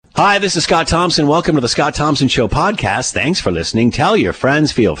Hi, this is Scott Thompson. Welcome to the Scott Thompson Show Podcast. Thanks for listening. Tell your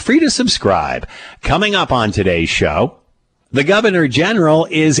friends. Feel free to subscribe. Coming up on today's show, the Governor General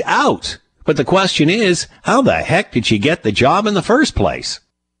is out. But the question is, how the heck did she get the job in the first place?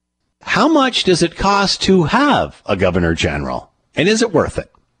 How much does it cost to have a Governor General? And is it worth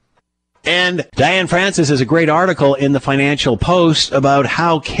it? And Diane Francis has a great article in the Financial Post about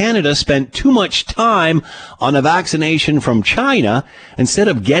how Canada spent too much time on a vaccination from China instead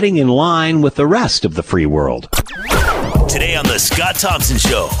of getting in line with the rest of the free world. Today on the Scott Thompson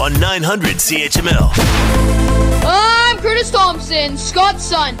Show on 900 CHML. I'm Curtis Thompson, Scott's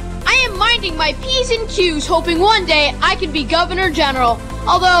son. I am minding my P's and Q's, hoping one day I can be Governor General.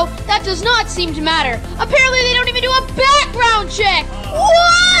 Although, that does not seem to matter. Apparently they don't even do a background check.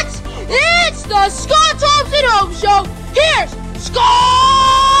 What? It's the Scott Thompson Home Show. Here's Scott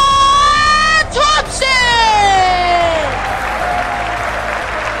Thompson!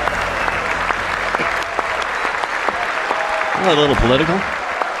 A little political.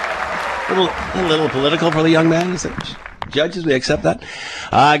 A little political for the young man. Is it? Judges, we accept that.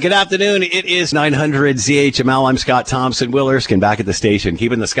 Good afternoon. It is 900 CHML. I'm Scott Thompson. Will Erskine back at the station,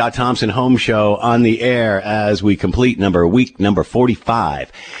 keeping the Scott Thompson Home Show on the air as we complete week number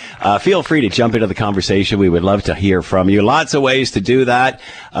 45. Feel free to jump into the conversation. We would love to hear from you. Lots of ways to do that.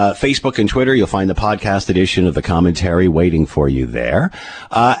 Facebook and Twitter, you'll find the podcast edition of the commentary waiting for you there.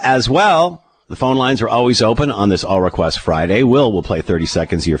 As well, the phone lines are always open on this All Request Friday. Will play 30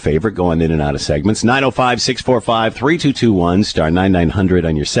 seconds of your favorite, going in and out of segments. 905-645-3221, star 9900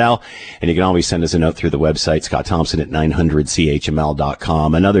 on your cell. And you can always send us a note through the website, Scott Thompson at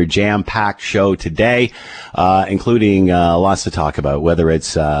 900CHML.com. Another jam-packed show today, including lots to talk about, whether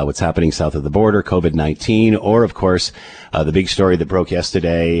it's what's happening south of the border, COVID-19, or, of course, the big story that broke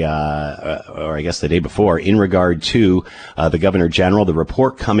yesterday, or I guess the day before, in regard to the Governor General, the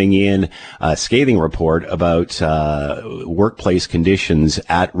report coming in, scathing report about workplace conditions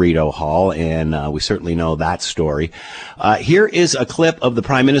at Rideau Hall, and we certainly know that story. Here is a clip of the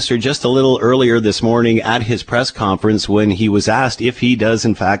Prime Minister just a little earlier this morning at his press conference when he was asked if he does,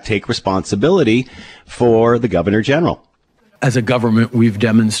 in fact, take responsibility for the Governor General. As a government, we've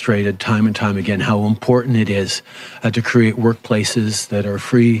demonstrated time and time again how important it is to create workplaces that are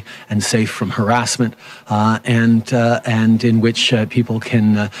free and safe from harassment, and in which people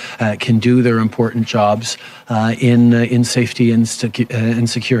can do their important jobs in safety and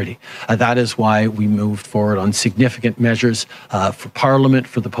security. That is why we moved forward on significant measures for Parliament,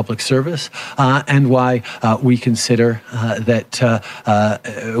 for the public service, and why we consider that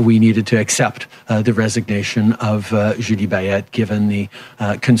we needed to accept the resignation of Julie Payette, given the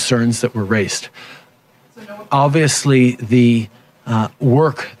concerns that were raised. Obviously, the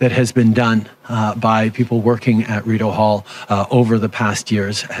work that has been done by people working at Rideau Hall over the past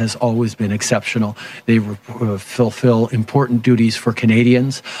years has always been exceptional. They fulfill important duties for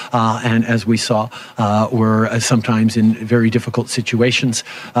Canadians, and as we saw, were sometimes in very difficult situations.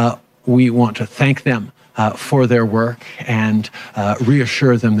 We want to thank them for their work and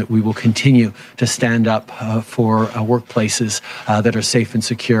reassure them that we will continue to stand up for workplaces that are safe and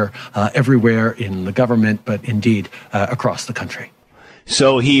secure everywhere in the government, but indeed across the country.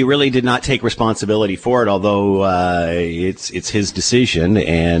 So he really did not take responsibility for it, although it's his decision,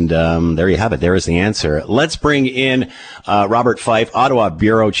 and there you have it. There is the answer. Let's bring in Robert Fife, Ottawa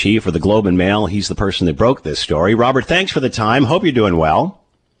Bureau Chief for the Globe and Mail. He's the person that broke this story. Robert, thanks for the time. Hope you're doing well.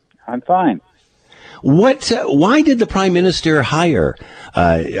 I'm fine. Why did the Prime Minister hire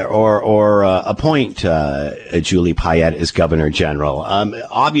or appoint Julie Payette as Governor General?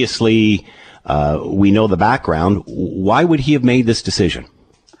 Obviously, we know the background. Why would he have made this decision?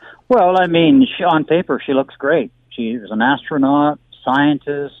 Well, I mean, on paper, she looks great. She was an astronaut,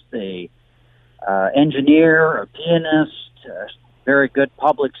 scientist, a engineer, a pianist, a very good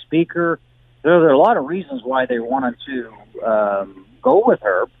public speaker. There are a lot of reasons why they wanted to go with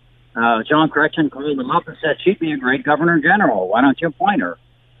her. John Cretchen called them up and said she'd be a great Governor General. Why don't you appoint her?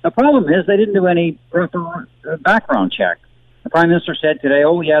 The problem is they didn't do any proper background check. The Prime Minister said today,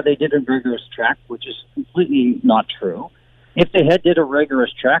 oh, yeah, they did a rigorous check, which is completely not true. If they had did a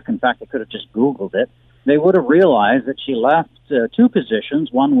rigorous check, in fact, they could have just Googled it, they would have realized that she left two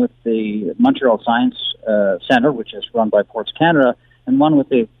positions, one with the Montreal Science Centre, which is run by Ports Canada, and one with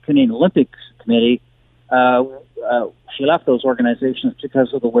the Canadian Olympics Committee. She left those organizations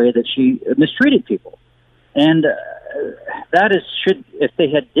because of the way that she mistreated people. And if they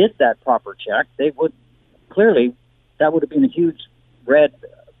had did that proper check, they would clearly, that would have been a huge red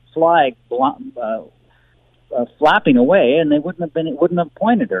flag flapping away, and they wouldn't have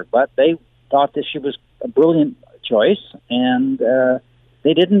appointed her. But they thought that she was a brilliant choice, and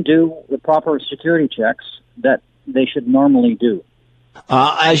they didn't do the proper security checks that they should normally do.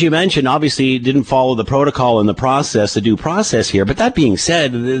 As you mentioned, obviously didn't follow the protocol and the process, the due process here. But that being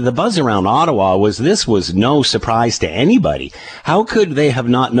said, the buzz around Ottawa was this was no surprise to anybody. How could they have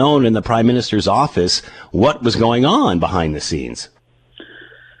not known in the Prime Minister's office what was going on behind the scenes?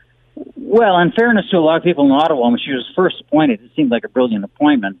 Well, in fairness to a lot of people in Ottawa, when she was first appointed, it seemed like a brilliant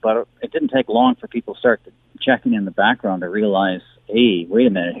appointment, but it didn't take long for people to start checking in the background to realize, hey, wait a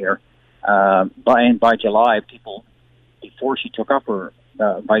minute here. By July, people, before she took up her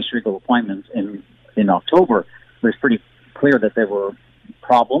vice-regal appointment in October, it was pretty clear that there were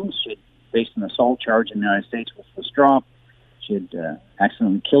problems. She had faced an assault charge in the United States, which was dropped. She had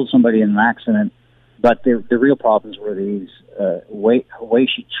accidentally killed somebody in an accident. But the real problems were these way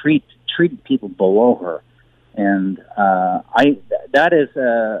she treated people below her. And I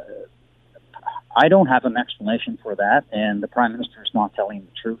don't have an explanation for that, and the Prime Minister is not telling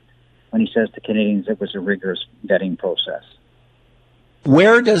the truth when he says to Canadians it was a rigorous vetting process.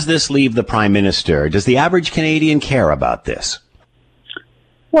 Where does this leave the Prime Minister? Does the average Canadian care about this?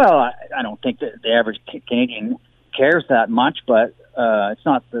 Well, I don't think that the average Canadian cares that much, but it's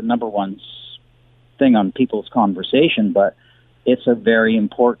not the number one thing on people's conversation, but it's a very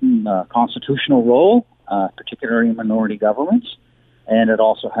important constitutional role, particularly in minority governments, and it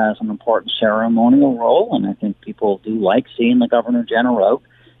also has an important ceremonial role, and I think people do like seeing the Governor General out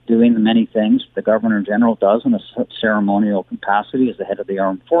doing the many things the Governor General does in a ceremonial capacity as the head of the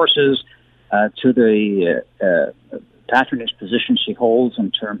armed forces, to the patronage position she holds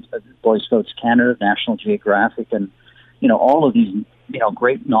in terms of Boy Scouts Canada, National Geographic, and all of these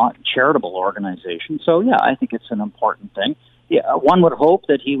great not charitable organizations. So yeah, I think it's an important thing. Yeah, one would hope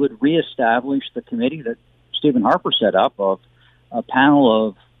that he would reestablish the committee that Stephen Harper set up of a panel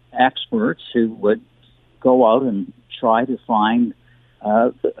of experts who would go out and try to find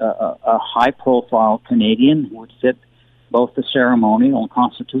a high-profile Canadian who would fit both the ceremonial and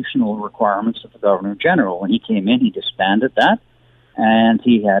constitutional requirements of the Governor General. When he came in, he disbanded that, and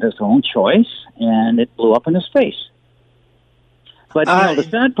he had his own choice, and it blew up in his face. But the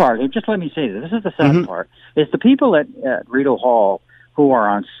sad part, just let me say this is the sad part, is the people at Rideau Hall who are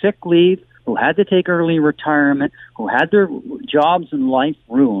on sick leave, who had to take early retirement, who had their jobs and life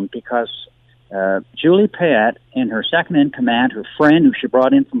ruined because Julie Payette and her second-in-command, her friend who she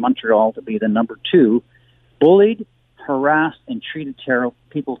brought in from Montreal to be the number 2, bullied, harassed, and treated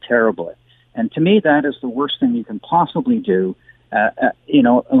people terribly. And to me, that is the worst thing you can possibly do.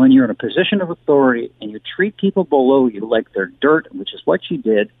 When you're in a position of authority and you treat people below you like they're dirt, which is what she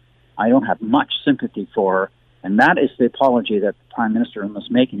did, I don't have much sympathy for her. And that is the apology that the Prime Minister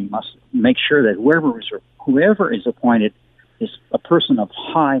must make, and he must make sure that whoever is appointed is a person of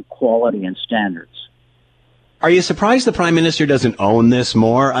high quality and standards. Are you surprised the Prime Minister doesn't own this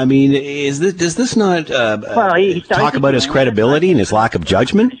more? I mean, does this not talk about his credibility and his lack of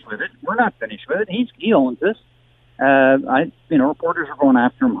judgment? We're not finished with it. He owns this. Reporters are going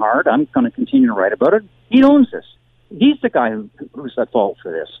after him hard. I'm going to continue to write about it. He owns this. He's the guy who's at fault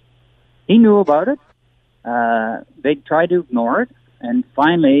for this. He knew about it. They tried to ignore it. And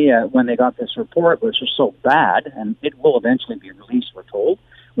finally, when they got this report, which was so bad, and it will eventually be released, we're told,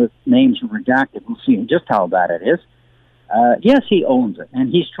 with names redacted, we'll see just how bad it is. Yes, he owns it. And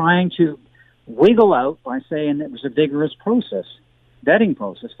he's trying to wiggle out by saying it was a vigorous process, vetting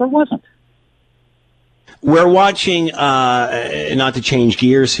process. There wasn't. We're watching, not to change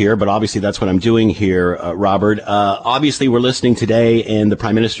gears here, but obviously that's what I'm doing here, Robert. Obviously we're listening today and the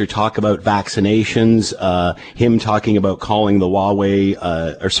Prime Minister talk about vaccinations, him talking about calling the Pfizer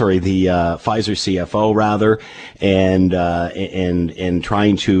CFO rather, and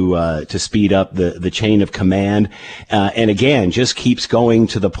trying to speed up the chain of command. And again, just keeps going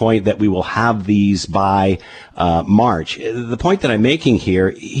to the point that we will have these by March. The point that I'm making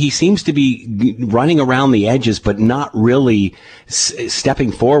here, he seems to be running around the edges, but not really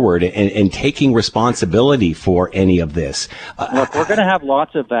stepping forward and taking responsibility for any of this. Look, we're going to have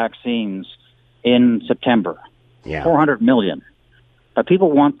lots of vaccines in September. Yeah. 400 million. But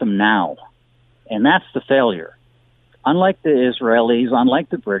people want them now. And that's the failure. Unlike the Israelis, unlike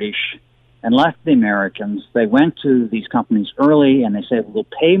the British, and like the Americans, they went to these companies early and they said, we'll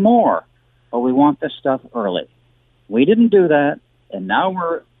pay more, but we want this stuff early. We didn't do that, and now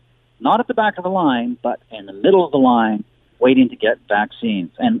we're not at the back of the line, but in the middle of the line, waiting to get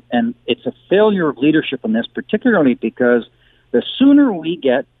vaccines. And it's a failure of leadership in this, particularly because the sooner we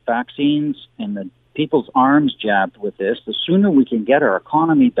get vaccines and the people's arms jabbed with this, the sooner we can get our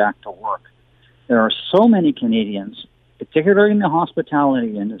economy back to work. There are so many Canadians, particularly in the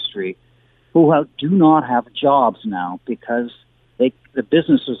hospitality industry, who do not have jobs now because the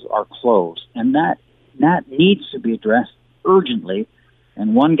businesses are closed, and that needs to be addressed urgently.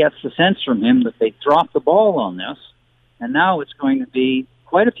 And one gets the sense from him that they dropped the ball on this, and now it's going to be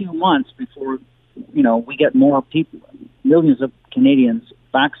quite a few months before, we get more people, millions of Canadians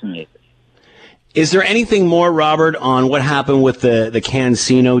vaccinated. Is there anything more, Robert, on what happened with the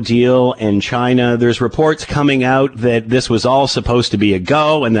CanSino deal in China? There's reports coming out that this was all supposed to be a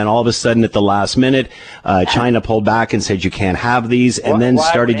go, and then all of a sudden at the last minute, China pulled back and said you can't have these, and then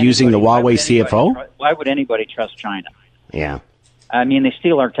started using the Huawei CFO? Why would anybody trust China? Yeah. I mean, they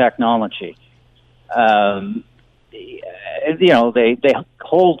steal our technology. They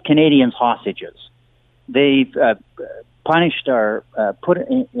hold Canadians hostages. They've punished put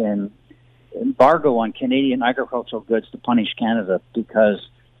in embargo on Canadian agricultural goods to punish Canada because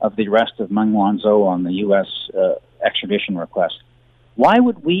of the arrest of Meng Wanzhou on the U.S. Extradition request. Why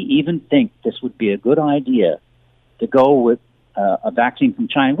would we even think this would be a good idea to go with a vaccine from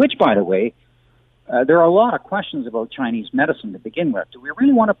China, which, by the way, there are a lot of questions about Chinese medicine to begin with. Do we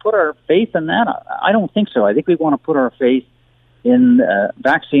really want to put our faith in that? I don't think so. I think we want to put our faith in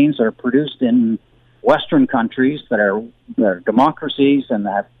vaccines that are produced in Western countries that are democracies and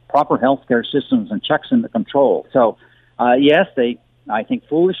have proper healthcare systems and checks and control. So, yes, they, I think,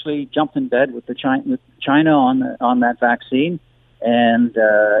 foolishly jumped in bed with China on that vaccine, and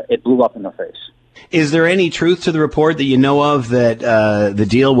it blew up in their face. Is there any truth to the report that you know of that the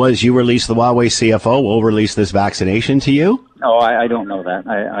deal was you release the Huawei CFO, we'll release this vaccination to you? No, I don't know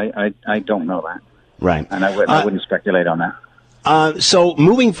that. I don't know that. Right. And I wouldn't speculate on that. So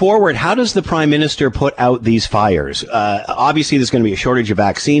moving forward, how does the Prime Minister put out these fires? Obviously, there's going to be a shortage of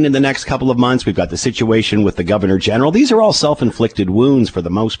vaccine in the next couple of months. We've got the situation with the Governor General. These are all self-inflicted wounds for the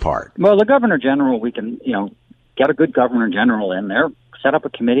most part. Well, the Governor General, we can, get a good Governor General in there, set up a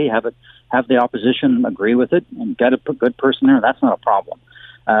committee, have the opposition agree with it, and get a good person there. That's not a problem.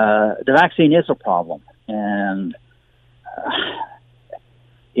 The vaccine is a problem, and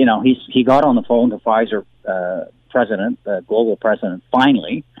he got on the phone to Pfizer president, the global president,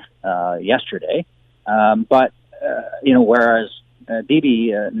 finally yesterday. But whereas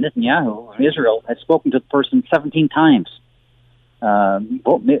Bibi Netanyahu of Israel had spoken to the person 17 times.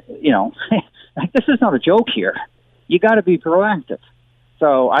 This is not a joke here. You got to be proactive.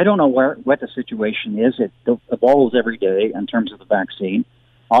 So I don't know what the situation is. It evolves every day in terms of the vaccine.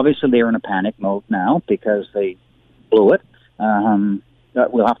 Obviously, they're in a panic mode now because they blew it.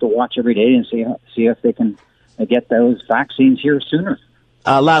 We'll have to watch every day and see if they can get those vaccines here sooner.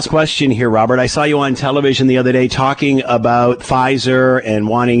 Last question here, Robert. I saw you on television the other day talking about Pfizer and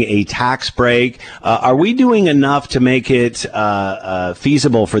wanting a tax break. Are we doing enough to make it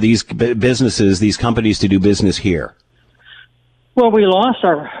feasible for these businesses, these companies, to do business here? Well, we lost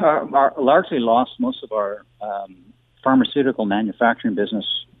largely lost most of our pharmaceutical manufacturing business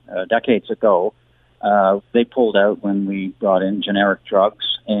decades ago. They pulled out when we brought in generic drugs,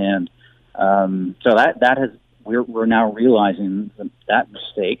 and so that has. We're now realizing that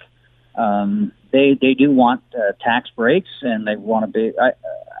mistake. They do want tax breaks, and they want to be. I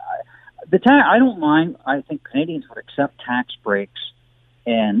don't mind. I think Canadians would accept tax breaks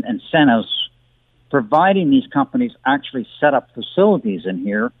and incentives, providing these companies actually set up facilities in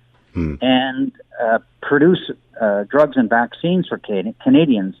here and produce drugs and vaccines for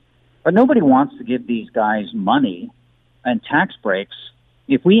Canadians. But nobody wants to give these guys money and tax breaks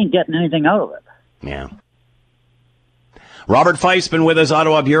if we ain't getting anything out of it. Yeah. Robert Fife's been with us,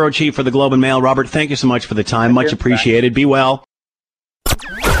 Ottawa Bureau Chief for the Globe and Mail. Robert, thank you so much for the time. Much appreciated. Be well.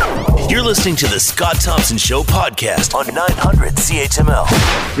 You're listening to the Scott Thompson Show Podcast on 900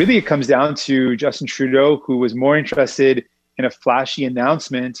 CHML. Really, it comes down to Justin Trudeau, who was more interested in a flashy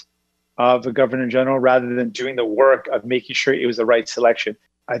announcement of a Governor General rather than doing the work of making sure it was the right selection.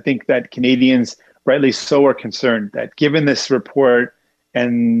 I think that Canadians, rightly so, are concerned that given this report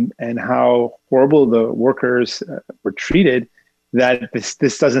and how horrible the workers were treated, that this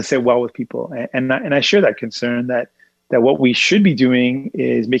doesn't sit well with people. And I share that concern that what we should be doing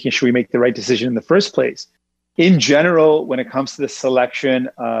is making sure we make the right decision in the first place. In general, when it comes to the selection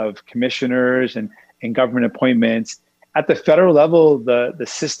of commissioners and government appointments, at the federal level, the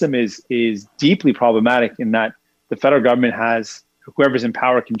system is deeply problematic in that the federal government has, whoever's in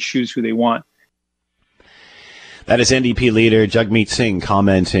power can choose who they want. That is NDP leader Jagmeet Singh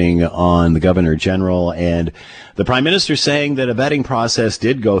commenting on the Governor General, and the Prime Minister saying that a vetting process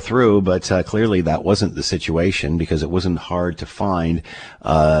did go through, but clearly that wasn't the situation because it wasn't hard to find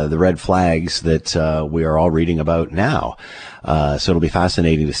the red flags that we are all reading about now. So it'll be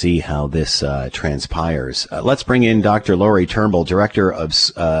fascinating to see how this transpires. Let's bring in Dr. Laurie Turnbull, Director,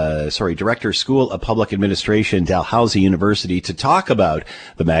 School of Public Administration, Dalhousie University, to talk about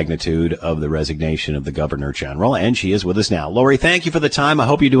the magnitude of the resignation of the Governor General. And she is with us now. Laurie, thank you for the time. I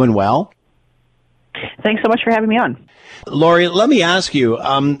hope you're doing well. Thanks so much for having me on. Laurie, let me ask you,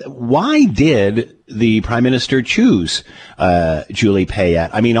 why did the Prime Minister choose Julie Payette?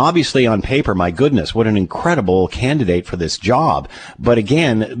 I mean, obviously on paper, my goodness, what an incredible candidate for this job. But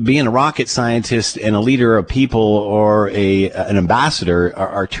again, being a rocket scientist and a leader of people or an ambassador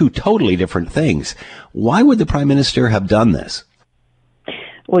are two totally different things. Why would the Prime Minister have done this?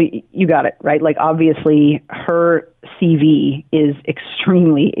 Well, you got it, right? Like, obviously, her CV is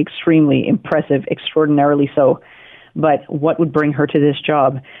extremely, extremely impressive, extraordinarily so. But what would bring her to this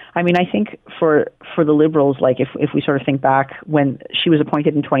job? I mean, I think for the Liberals, like if we sort of think back when she was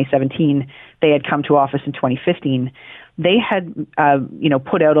appointed in 2017, they had come to office in 2015. They had,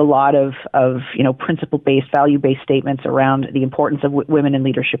 put out a lot of principle-based, value-based statements around the importance of women in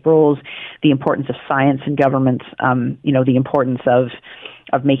leadership roles, the importance of science in government, the importance of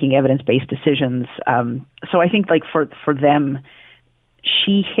making evidence-based decisions. So I think, like, for them,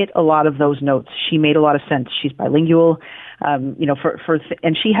 she hit a lot of those notes. She made a lot of sense. She's bilingual, and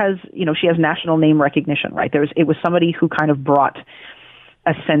she has national name recognition, right? It was somebody who kind of brought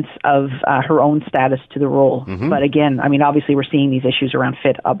a sense of her own status to the role. Mm-hmm. But again, I mean, obviously we're seeing these issues around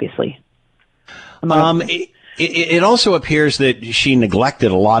fit, obviously. It also appears that she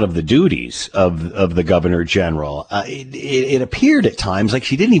neglected a lot of the duties of the Governor General. It appeared at times like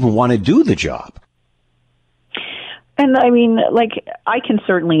she didn't even want to do the job. And I mean, like, I can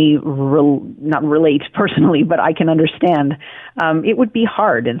certainly not relate personally, but I can understand. It would be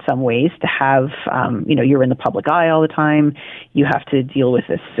hard in some ways to have, you're in the public eye all the time. You have to deal with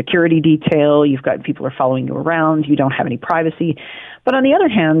this security detail. You've got people are following you around. You don't have any privacy. But on the other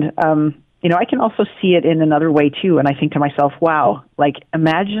hand, I can also see it in another way too. And I think to myself, wow, like,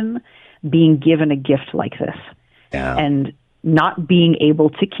 imagine being given a gift like this. Yeah. And not being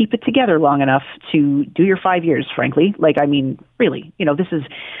able to keep it together long enough to do your 5 years, frankly. Like, I mean, really, this is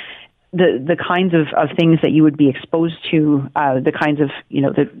the kinds of things that you would be exposed to, the kinds of,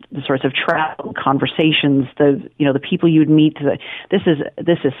 the sorts of travel, conversations, the people you'd meet. This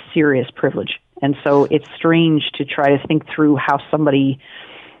is serious privilege. And so it's strange to try to think through how somebody,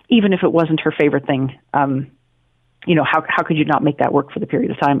 even if it wasn't her favorite thing, how could you not make that work for the period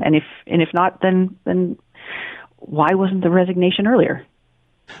of time? And if not, then why wasn't the resignation earlier?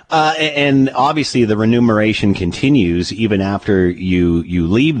 And obviously the remuneration continues even after you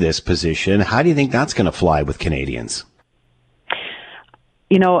leave this position. How do you think that's going to fly with Canadians?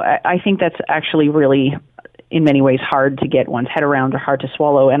 I think that's actually really, in many ways, hard to get one's head around or hard to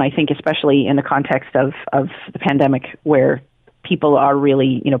swallow. And I think especially in the context of the pandemic, where people are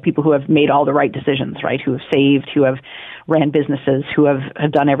really, people who have made all the right decisions, right? Who have saved, who have ran businesses, who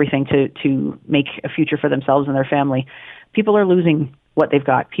have done everything to make a future for themselves and their family. People are losing what they've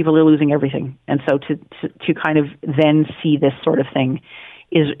got. People are losing everything. And so to kind of then see this sort of thing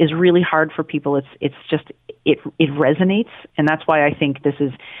is really hard for people. It's just, it resonates. And that's why I think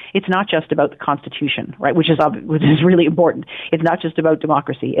it's not just about the Constitution, right? Which is really important. It's not just about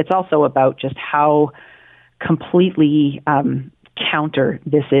democracy. It's also about just how completely counter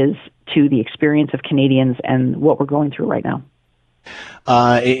this is to the experience of Canadians and what we're going through right now.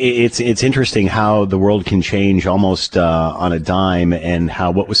 It's interesting how the world can change almost on a dime, and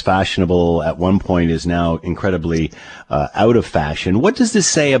how what was fashionable at one point is now incredibly out of fashion. What does this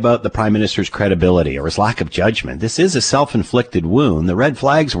say about the Prime Minister's credibility or his lack of judgment? This is a self-inflicted wound. The red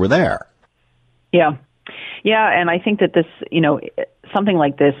flags were there. Yeah, and I think that this, something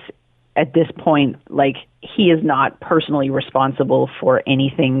like this, at this point, like, he is not personally responsible for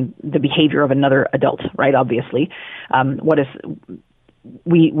anything, the behavior of another adult, right? Obviously.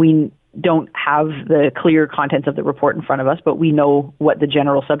 We don't have the clear contents of the report in front of us, but we know what the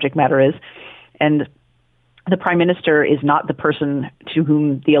general subject matter is. And the Prime Minister is not the person to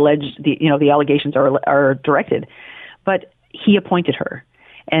whom the allegations are directed, but he appointed her.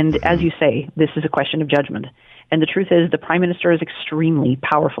 And as you say, this is a question of judgment. And the truth is, the Prime Minister is extremely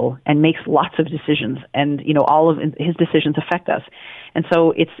powerful and makes lots of decisions, and all of his decisions affect us. And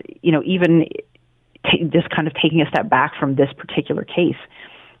so it's even just kind of taking a step back from this particular case,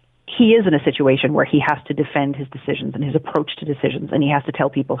 he is in a situation where he has to defend his decisions and his approach to decisions, and he has to tell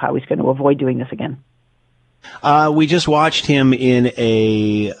people how he's going to avoid doing this again. We just watched him in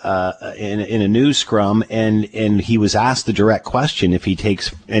a news scrum, and he was asked the direct question if he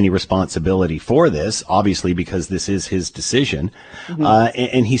takes any responsibility for this, obviously because this is his decision. Mm-hmm.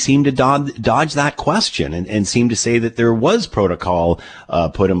 And he seemed to dodge that question and seemed to say that there was protocol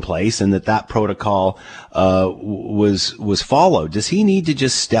put in place and that protocol was followed. Does he need to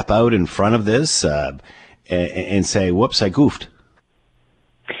just step out in front of this and say, "Whoops, I goofed"?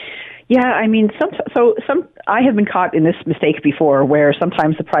 Yeah, I mean, I have been caught in this mistake before, where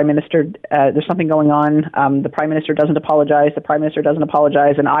sometimes the Prime Minister, there's something going on, the Prime Minister doesn't apologize,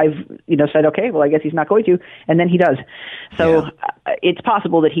 and I've, said, okay, well, I guess he's not going to, and then he does. So it's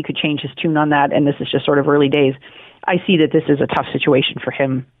possible that he could change his tune on that, and this is just sort of early days. I see that this is a tough situation for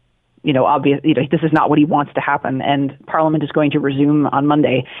him. This is not what he wants to happen, and Parliament is going to resume on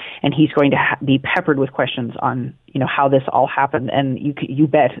Monday, and he's going to be peppered with questions on, how this all happened, and you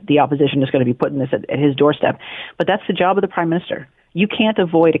bet the opposition is going to be putting this at his doorstep. But that's the job of the Prime Minister. You can't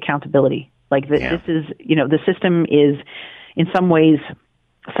avoid accountability. This is, the system is, in some ways,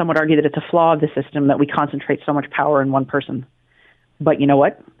 some would argue that it's a flaw of the system that we concentrate so much power in one person. But you know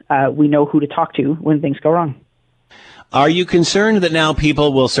what? We know who to talk to when things go wrong. Are you concerned that now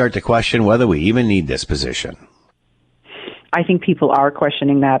people will start to question whether we even need this position? I think people are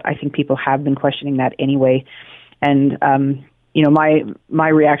questioning that. I think people have been questioning that anyway. And, my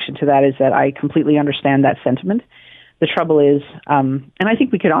reaction to that is that I completely understand that sentiment. The trouble is, and I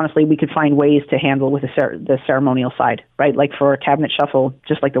think we could find ways to handle with the ceremonial side, right? Like for a cabinet shuffle,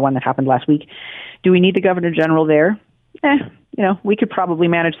 just like the one that happened last week. Do we need the Governor General there? We could probably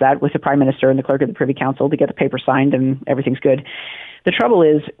manage that with the Prime Minister and the Clerk of the Privy Council to get the paper signed and everything's good. The trouble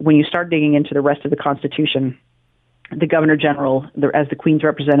is, when you start digging into the rest of the Constitution, the Governor General, as the Queen's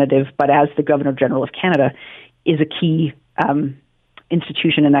representative, but as the Governor General of Canada, is a key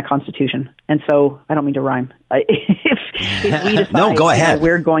institution in that Constitution. And so, I don't mean to rhyme. If we decide, no, go ahead.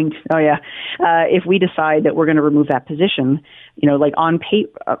 If we decide that we're going to remove that position, like on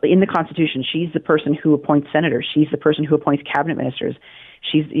paper, in the Constitution, she's the person who appoints senators. She's the person who appoints cabinet ministers.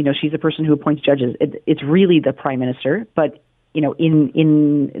 She's the person who appoints judges. It's really the Prime Minister, but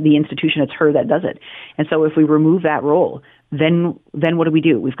in the institution, it's her that does it. And so, if we remove that role, then what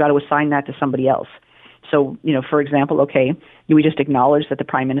do? We've got to assign that to somebody else. So, for example, okay, do we just acknowledge that the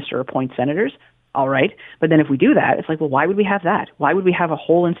Prime Minister appoints senators? All right. But then if we do that, it's like, well, why would we have that? Why would we have a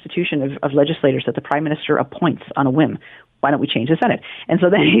whole institution of legislators that the Prime Minister appoints on a whim? Why don't we change the Senate? And so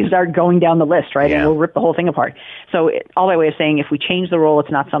then you start going down the list, right? Yeah. And we'll rip the whole thing apart. So all that way of saying, if we change the role,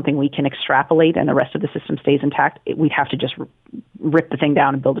 it's not something we can extrapolate and the rest of the system stays intact. We'd have to just rip the thing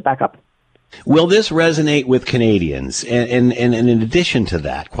down and build it back up. Will this resonate with Canadians? And in addition to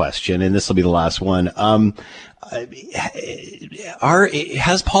that question, and this will be the last one,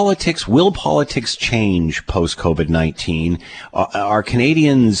 will politics change post COVID-19? Are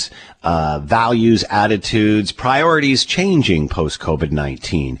Canadians' values, attitudes, priorities changing post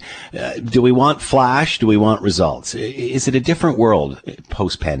COVID-19? Do we want flash? Do we want results? Is it a different world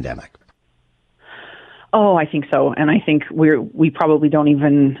post pandemic? Oh, I think so. And I think we probably don't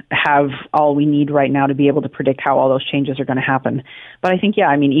even have all we need right now to be able to predict how all those changes are going to happen. But I think,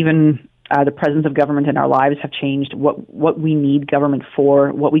 even the presence of government in our lives have changed what we need government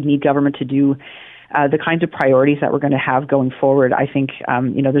for, what we need government to do, the kinds of priorities that we're going to have going forward. I think,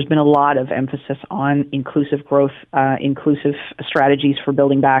 there's been a lot of emphasis on inclusive growth, inclusive strategies for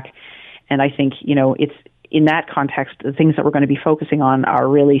building back. And I think, it's in that context, the things that we're going to be focusing on are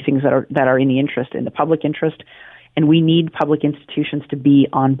really things that are in the public interest. And we need public institutions to be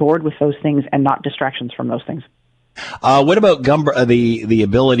on board with those things and not distractions from those things. What about the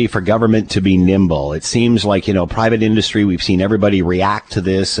ability for government to be nimble? It seems like, private industry, we've seen everybody react to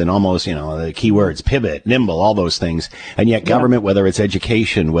this and almost, the keywords, pivot, nimble, all those things. And yet government, whether it's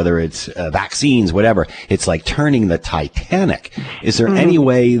education, whether it's vaccines, whatever, it's like turning the Titanic. Is there any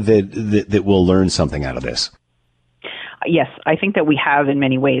way that we'll learn something out of this? Yes, I think that we have in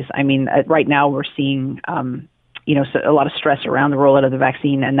many ways. I mean, right now we're seeing, so a lot of stress around the rollout of the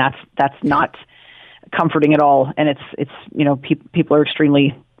vaccine, and that's not comforting at all, and it's people are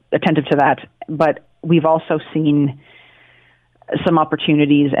extremely attentive to that. But we've also seen some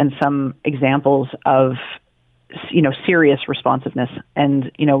opportunities and some examples of serious responsiveness and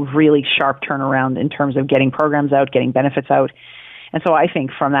really sharp turnaround in terms of getting programs out, getting benefits out. And so I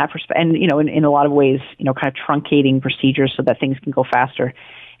think from that perspective, and in a lot of ways, kind of truncating procedures so that things can go faster.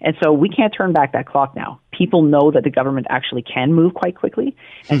 And so we can't turn back that clock now. People know that the government actually can move quite quickly.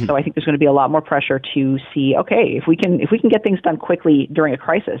 And so I think there's going to be a lot more pressure to see, okay, if we can get things done quickly during a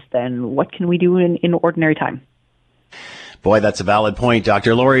crisis, then what can we do in ordinary time? Boy, that's a valid point.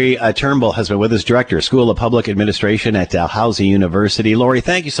 Dr. Laurie Turnbull has been with us, Director, School of Public Administration at Dalhousie University. Laurie,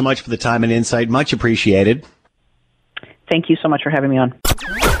 thank you so much for the time and insight. Much appreciated. Thank you so much for having me on.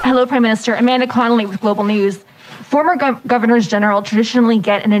 Hello, Prime Minister. Amanda Connolly with Global News. Former governors general traditionally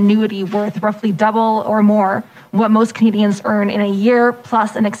get an annuity worth roughly double or more what most Canadians earn in a year,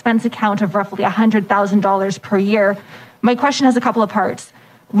 plus an expense account of roughly $100,000 per year. My question has a couple of parts.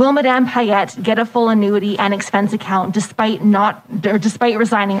 Will Madame Payette get a full annuity and expense account despite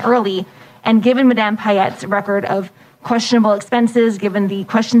resigning early? And given Madame Payette's record of questionable expenses, given the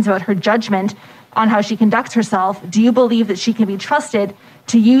questions about her judgment on how she conducts herself, do you believe that she can be trusted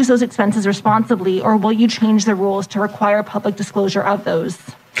to use those expenses responsibly, or will you change the rules to require public disclosure of those?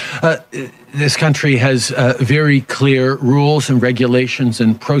 This country has very clear rules and regulations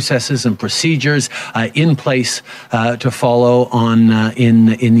and processes and procedures in place to follow on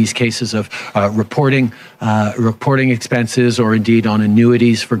in these cases of reporting expenses or indeed on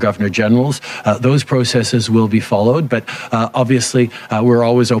annuities for Governor Generals. Those processes will be followed, but obviously we're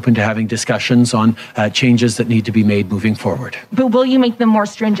always open to having discussions on changes that need to be made moving forward. But will you make them more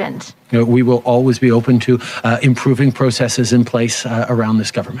stringent? We will always be open to improving processes in place around this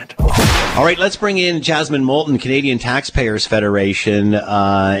government. All right, let's bring in Jasmine Moulton, Canadian Taxpayers Federation.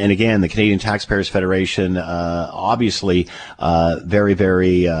 And again, the Canadian Taxpayers Federation, obviously, very,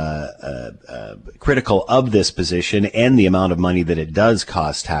 very critical of this position and the amount of money that it does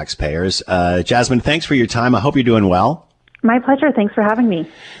cost taxpayers. Jasmine, thanks for your time. I hope you're doing well. My pleasure. Thanks for having me.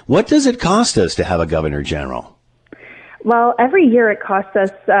 What does it cost us to have a Governor General? Well, every year it costs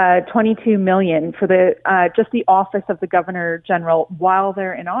us $22 million for just the office of the Governor General while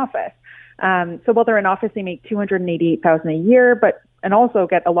they're in office. So while they're in office, they make $288,000 a year, and also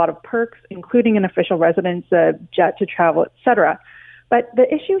get a lot of perks, including an official residence, a jet to travel, etc. But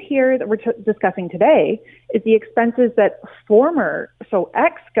the issue here that we're discussing today is the expenses that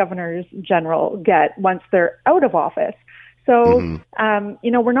ex-governors general get once they're out of office. So,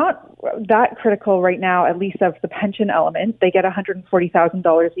 we're not that critical right now, at least of the pension element. They get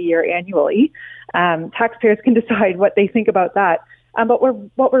 $140,000 a year annually. Taxpayers can decide what they think about that. But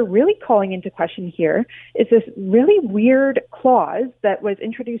what we're really calling into question here is this really weird clause that was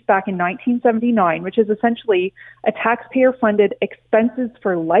introduced back in 1979, which is essentially a taxpayer-funded expenses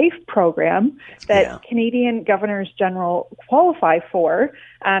for life program that Canadian governors general qualify for,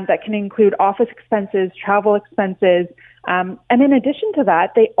 that can include office expenses, travel expenses. And in addition to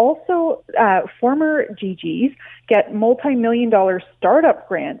that, they also, former GGs get multi-million-dollar startup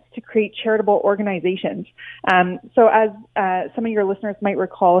grants to create charitable organizations. So as some of your listeners might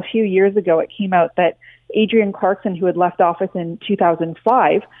recall, a few years ago it came out that Adrienne Clarkson, who had left office in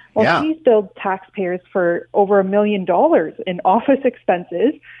 2005, she's billed taxpayers for over $1 million in office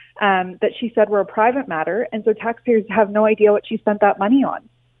expenses that she said were a private matter. And so taxpayers have no idea what she spent that money on.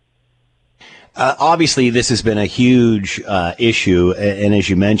 Obviously, this has been a huge issue, and as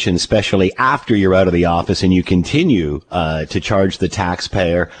you mentioned, especially after you're out of the office and you continue to charge the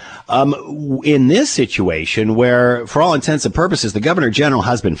taxpayer. In this situation where, for all intents and purposes, the Governor General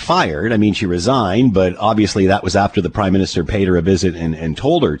has been fired. I mean, she resigned, but obviously that was after the Prime Minister paid her a visit and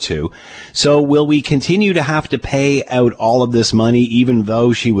told her to. So will we continue to have to pay out all of this money even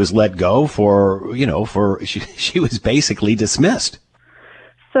though she was let go she was basically dismissed?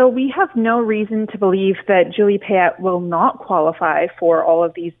 So we have no reason to believe that Julie Payette will not qualify for all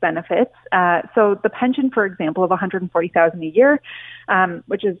of these benefits. So the pension, for example, of $140,000 a year,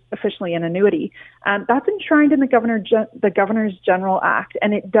 which is officially an annuity, that's enshrined in the Governor's General Act,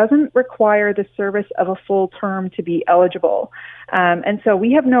 and it doesn't require the service of a full term to be eligible. And so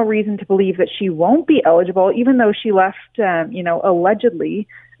we have no reason to believe that she won't be eligible, even though she left, allegedly,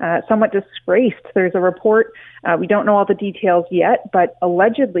 somewhat disgraced. There's a report. We don't know all the details yet, but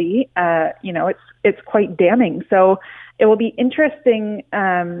allegedly, it's quite damning. So it will be interesting.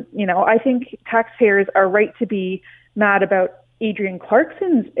 I think taxpayers are right to be mad about Adrienne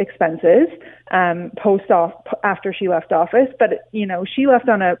Clarkson's expenses after she left office, but she left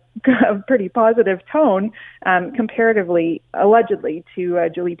on a pretty positive tone comparatively, allegedly, to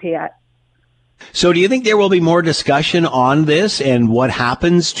Julie Payette. So do you think there will be more discussion on this and what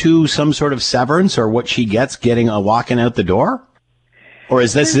happens to some sort of severance or what she gets walking out the door? Or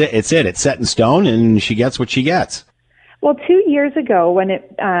is this it? It's set in stone and she gets what she gets? Well, 2 years ago when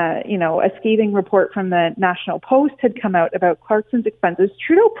a scathing report from the National Post had come out about Clarkson's expenses,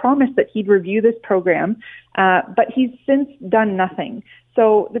 Trudeau promised that he'd review this program, but he's since done nothing.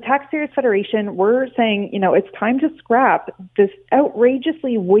 So the Taxpayers Federation, we're saying, it's time to scrap this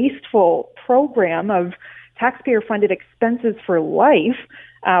outrageously wasteful program of taxpayer-funded expenses for life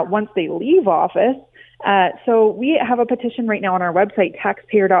once they leave office. So we have a petition right now on our website,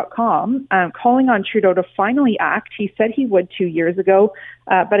 taxpayer.com, calling on Trudeau to finally act. He said he would 2 years ago,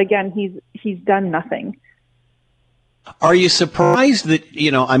 but again, he's done nothing. Are you surprised that,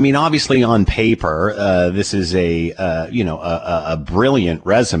 obviously on paper, this is a brilliant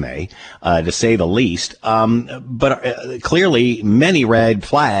resume, to say the least, but clearly many red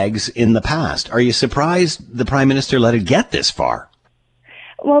flags in the past. Are you surprised the Prime Minister let it get this far?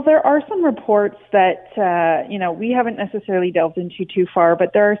 Well, there are some reports that, we haven't necessarily delved into too far,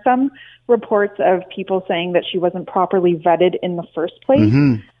 but there are some reports of people saying that she wasn't properly vetted in the first place.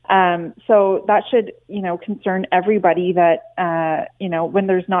 Mm-hmm. So that should, concern everybody that, when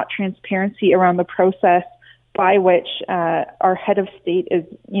there's not transparency around the process by which our head of state is,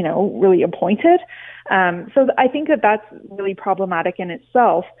 really appointed. So I think that that's really problematic in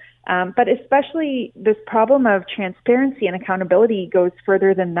itself. But especially this problem of transparency and accountability goes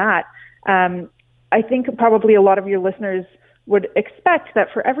further than that. I think probably a lot of your listeners would expect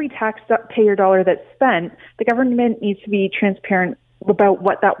that for every taxpayer dollar that's spent, the government needs to be transparent about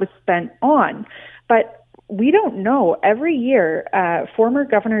what that was spent on. But we don't know. Every year, former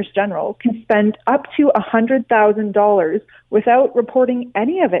governors general can spend up to $100,000 without reporting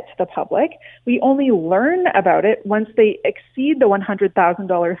any of it to the public. We only learn about it once they exceed the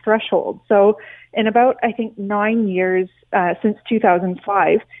 $100,000 threshold. So in about, 9 years since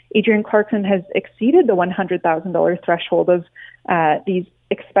 2005, Adrienne Clarkson has exceeded the $100,000 threshold of these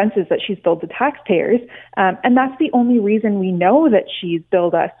expenses that she's billed to taxpayers. And that's the only reason we know that she's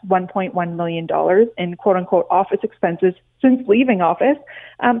billed us $1.1 million in quote unquote office expenses since leaving office.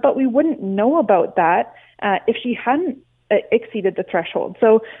 But we wouldn't know about that if she hadn't exceeded the threshold.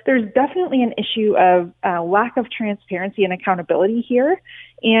 So there's definitely an issue of lack of transparency and accountability here.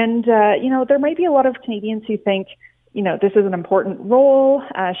 And, there might be a lot of Canadians who think, this is an important role.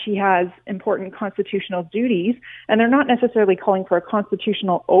 She has important constitutional duties, and they're not necessarily calling for a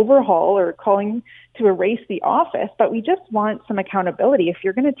constitutional overhaul or calling to erase the office, but we just want some accountability. If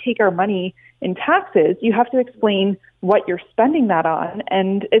you're going to take our money in taxes, you have to explain what you're spending that on.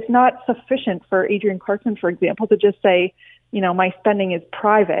 And it's not sufficient for Adrienne Clarkson, for example, to just say, my spending is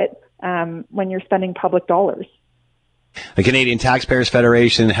private when you're spending public dollars. The Canadian Taxpayers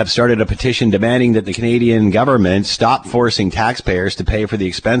Federation have started a petition demanding that the Canadian government stop forcing taxpayers to pay for the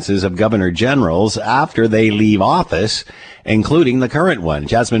expenses of governor generals after they leave office, including the current one.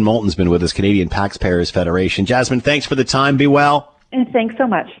 Jasmine Moulton's been with us, Canadian Taxpayers Federation. Jasmine, thanks for the time. Be well. And thanks so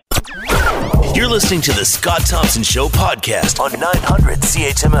much. You're listening to the Scott Thompson Show Podcast on 900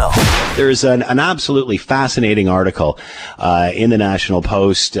 CHML. There's an absolutely fascinating article in the National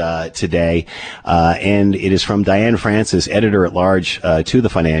Post today, and it is from Diane Francis, editor-at-large to the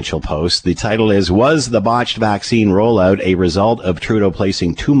Financial Post. The title is, "Was the botched vaccine rollout a result of Trudeau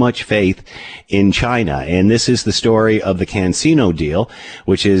placing too much faith in China?" And this is the story of the CanSino deal,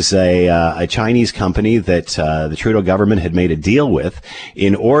 which is a Chinese company that the Trudeau government had made a deal with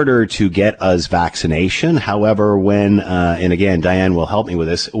in order to get us vaccination. However, when, and again, Diane will help me with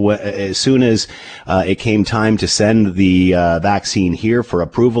this, as soon as it came time to send the vaccine here for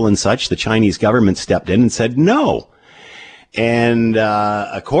approval and such, the Chinese government stepped in and said no. And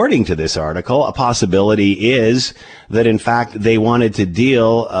according to this article, a possibility is that, in fact, they wanted to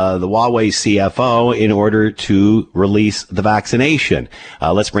deal the Huawei CFO in order to release the vaccination.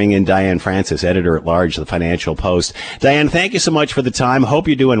 Let's bring in Diane Francis, editor-at-large of the Financial Post. Diane, thank you so much for the time. Hope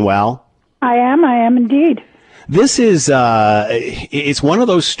you're doing well. I am indeed. This is, it's one of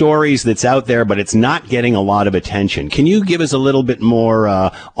those stories that's out there, but it's not getting a lot of attention. Can you give us a little bit more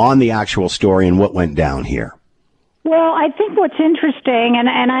on the actual story and what went down here? Well, I think what's interesting, and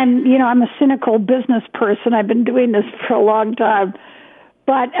I'm a cynical business person. I've been doing this for a long time.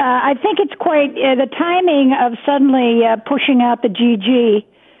 But I think it's quite, the timing of suddenly pushing out the GG,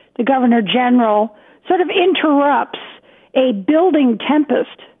 the Governor General, sort of interrupts a building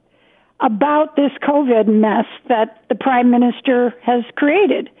tempest about this COVID mess that the Prime Minister has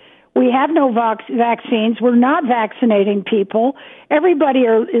created. We have no vaccines. We're not vaccinating people. Everybody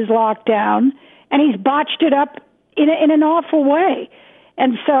is locked down, and he's botched it up in an awful way.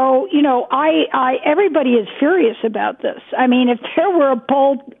 And so, everybody is furious about this. I mean, if there were a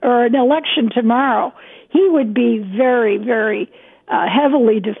poll or an election tomorrow, he would be very, very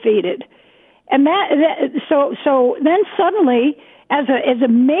heavily defeated. And so then suddenly, as a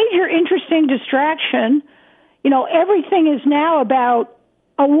major interesting distraction, everything is now about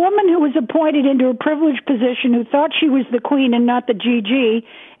a woman who was appointed into a privileged position who thought she was the queen and not the GG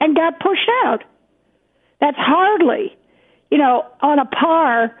and got pushed out. That's hardly, on a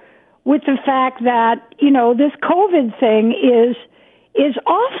par with the fact that, this COVID thing is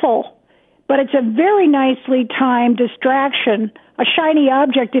awful. But it's a very nicely timed distraction, a shiny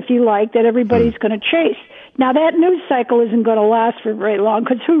object, if you like, that everybody's going to chase. Now, that news cycle isn't going to last for very long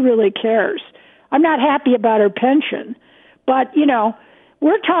because who really cares? I'm not happy about her pension. But, you know,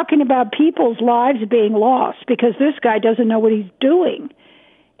 we're talking about people's lives being lost because this guy doesn't know what he's doing.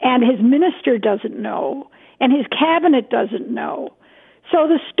 And his minister doesn't know. And his cabinet doesn't know. So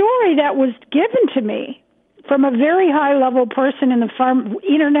the story that was given to me from a very high-level person in the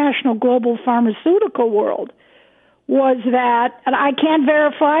international global pharmaceutical world was that, and I can't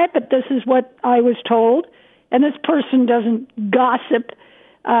verify it, but this is what I was told, and this person doesn't gossip,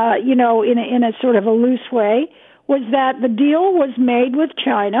 you know, in a sort of a loose way, was that the deal was made with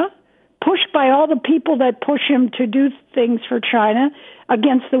China, pushed by all the people that push him to do things for China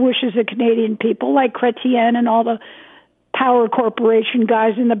against the wishes of Canadian people, like Chrétien and all the power corporation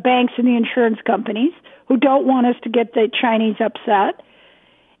guys and the banks and the insurance companies who don't want us to get the Chinese upset.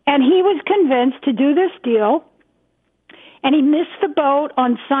 And he was convinced to do this deal, and he missed the boat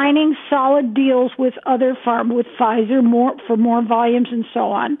on signing solid deals with other with Pfizer for more volumes and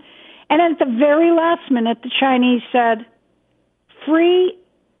so on. And at the very last minute, the Chinese said, free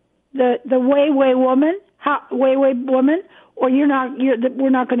the Weiwei woman, or we're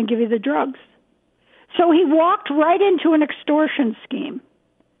not going to give you the drugs. So he walked right into an extortion scheme.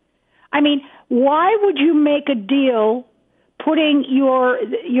 I mean, why would you make a deal putting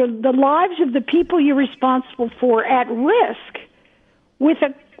the lives of the people you're responsible for at risk with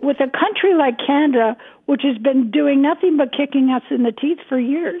a country like Canada, which has been doing nothing but kicking us in the teeth for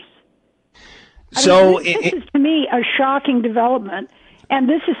years? So this is, to me, a shocking development, and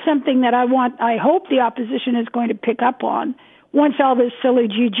this is something that I hope the opposition is going to pick up on once all this silly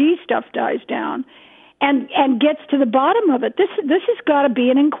GG stuff dies down and gets to the bottom of it. This has got to be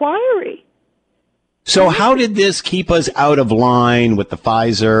an inquiry. So how did this keep us out of line with the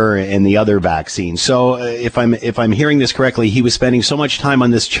Pfizer and the other vaccines? So if I'm hearing this correctly, he was spending so much time on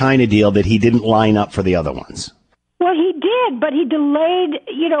this China deal that he didn't line up for the other ones. Well, he did, but he delayed,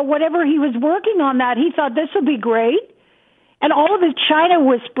 whatever he was working on that. He thought this will be great. And all of his China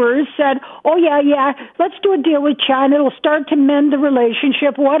whisperers said, oh, yeah, let's do a deal with China. It'll start to mend the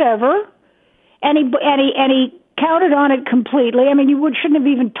relationship, whatever. And he counted on it completely. I mean, you shouldn't have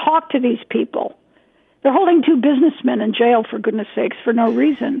even talked to these people. They're holding 2 businessmen in jail, for goodness sakes, for no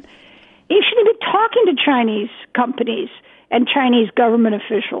reason. He shouldn't be talking to Chinese companies and Chinese government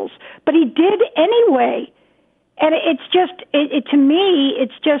officials. But he did anyway. And it's just, to me,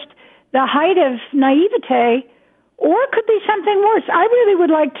 it's just the height of naivete, or it could be something worse. I really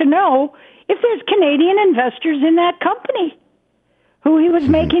would like to know if there's Canadian investors in that company who he was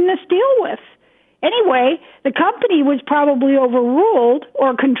making this deal with. Anyway, the company was probably overruled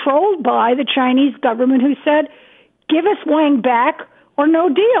or controlled by the Chinese government, who said, give us Wang back or no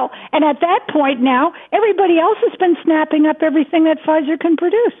deal. And at that point now, everybody else has been snapping up everything that Pfizer can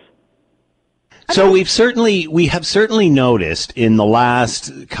produce. So we have certainly noticed in the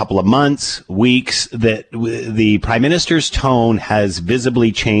last couple of months, weeks, that the Prime Minister's tone has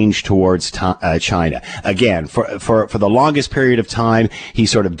visibly changed towards China. Again, for the longest period of time, he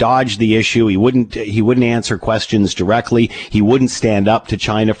sort of dodged the issue. He wouldn't answer questions directly. He wouldn't stand up to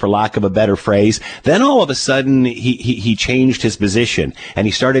China, for lack of a better phrase. Then all of a sudden, he changed his position and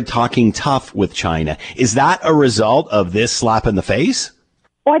he started talking tough with China. Is that a result of this slap in the face?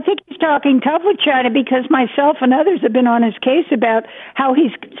 Well, I think he's talking tough with China because myself and others have been on his case about how he's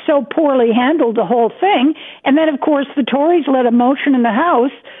so poorly handled the whole thing. And then, of course, the Tories led a motion in the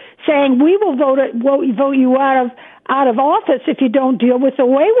House saying, we will vote you out of office if you don't deal with the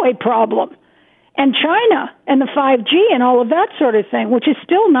Weiwei problem and China and the 5G and all of that sort of thing, which has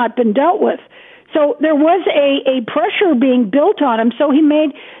still not been dealt with. So there was a pressure being built on him. So he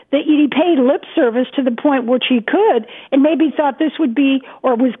paid lip service to the point which he could, and maybe thought this would be,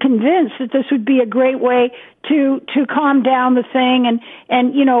 or was convinced that this would be a great way to calm down the thing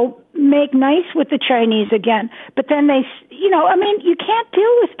and make nice with the Chinese again. But then you can't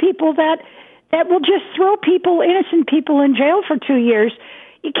deal with people that will just throw innocent people in jail for 2 years.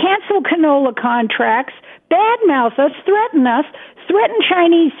 You cancel canola contracts, badmouth us, threaten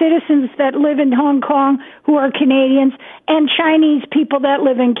Chinese citizens that live in Hong Kong who are Canadians and Chinese people that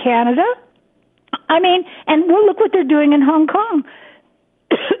live in Canada. I mean, look what they're doing in Hong Kong.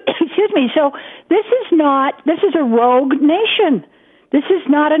 Excuse me. So this is a rogue nation. This is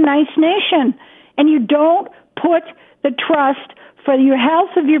not a nice nation. And you don't put the trust for your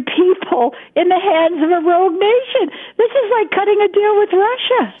health of your people in the hands of a rogue nation. This is like cutting a deal with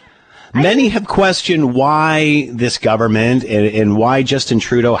Russia. Many have questioned why this government and why Justin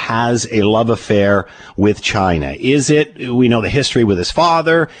Trudeau has a love affair with China. Is it, we know the history with his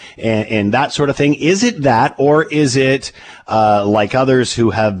father and that sort of thing. Is it that, or is it, like others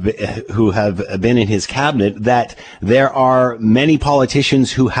who have been in his cabinet, that there are many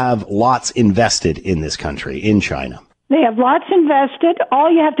politicians who have lots invested in this country, in China? They have lots invested. All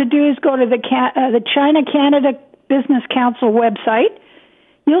you have to do is go to the China-Canada Business Council website.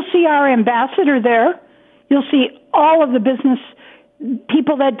 You'll see our ambassador there. You'll see all of the business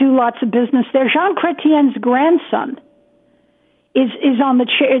people that do lots of business there. Jean Chrétien's grandson is on the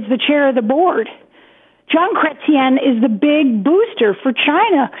chair, is the chair of the board. Jean Chrétien is the big booster for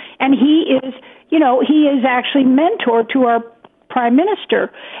China, and he is actually mentor to our prime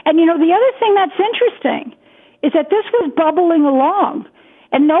minister. And the other thing that's interesting is that this was bubbling along.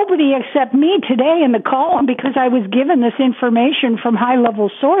 And nobody except me today in the column, because I was given this information from high-level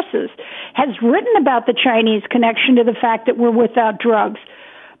sources, has written about the Chinese connection to the fact that we're without drugs.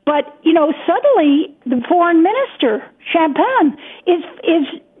 But, suddenly the foreign minister, Champagne, is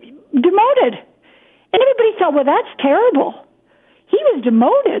demoted. And everybody thought, well, that's terrible. He was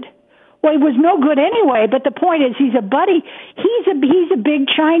demoted. Well, he was no good anyway, but the point is he's a buddy. He's a big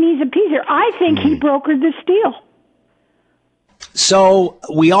Chinese appeaser. I think he brokered this deal. So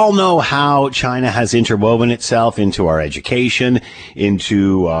we all know how China has interwoven itself into our education,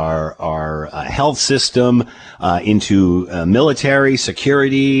 into our health system, into military,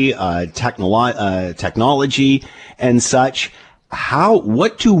 security, technology, and such.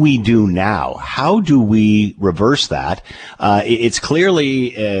 What do we do now? How do we reverse that? It's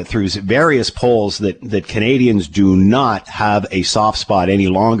clearly through various polls that Canadians do not have a soft spot any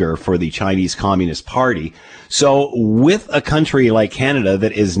longer for the Chinese Communist Party. So with a country like Canada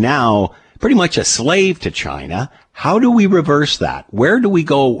that is now pretty much a slave to China, how do we reverse that? Where do we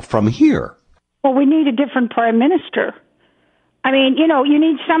go from here? Well, we need a different prime minister. I mean, you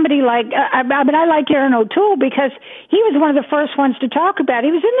need somebody like, I like Aaron O'Toole because he was one of the first ones to talk about it.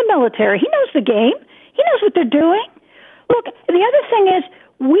 He was in the military. He knows the game. He knows what they're doing. Look, the other thing is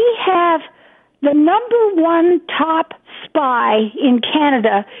we have the number one top spy in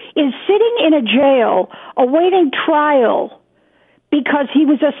Canada is sitting in a jail awaiting trial because he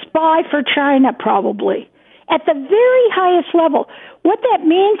was a spy for China, probably, at the very highest level. What that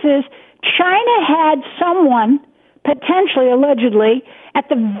means is China had someone, potentially, allegedly, at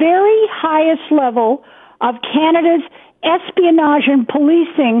the very highest level of Canada's espionage and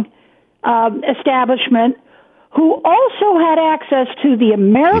policing establishment, who also had access to the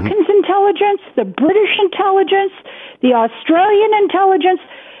Americans' intelligence, the British intelligence, the Australian intelligence.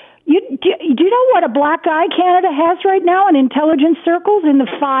 Do you know what a black eye Canada has right now in intelligence circles, in the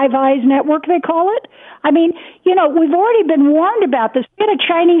Five Eyes network, they call it? I mean, we've already been warned about this. We had a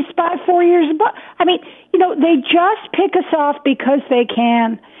Chinese spy 4 years ago. I mean, they just pick us off because they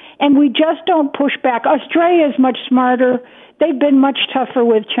can, and we just don't push back. Australia is much smarter. They've been much tougher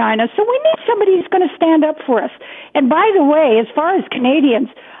with China. So we need somebody who's going to stand up for us. And by the way, as far as Canadians,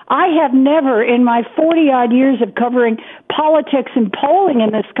 I have never in my 40-odd years of covering politics and polling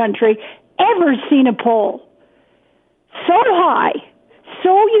in this country ever seen a poll so high,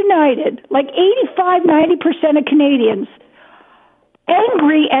 so united, like 85-90% of Canadians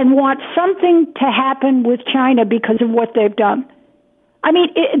angry and want something to happen with China because of what they've done. I mean,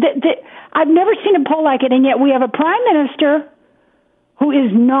 I've never seen a poll like it, and yet we have a prime minister who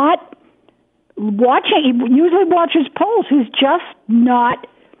is not watching, he usually watches polls, who's just not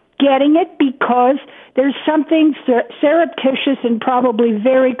getting it because there's something surreptitious and probably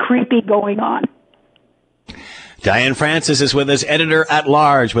very creepy going on. Diane Francis is with us,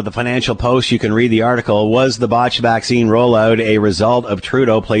 editor-at-large with the Financial Post. You can read the article, Was the Botched Vaccine Rollout a Result of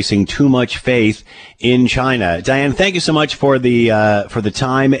Trudeau Placing Too Much Faith in China? Diane, thank you so much for the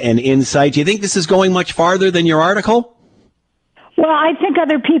time and insight. Do you think this is going much farther than your article? Well, I think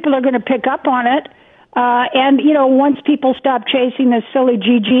other people are going to pick up on it. And once people stop chasing this silly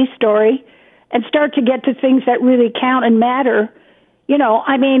GG story and start to get to things that really count and matter,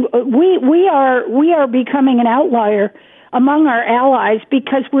 I mean, we are becoming an outlier among our allies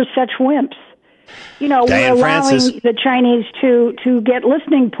because we're such wimps. We're allowing the Chinese to get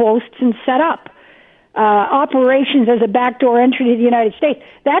listening posts and set up operations as a backdoor entry to the United States.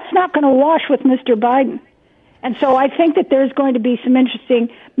 That's not going to wash with Mr. Biden. And so I think that there's going to be some interesting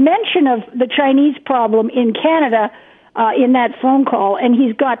mention of the Chinese problem in Canada in that phone call, and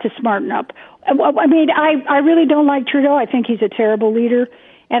he's got to smarten up. I mean, I really don't like Trudeau. I think he's a terrible leader,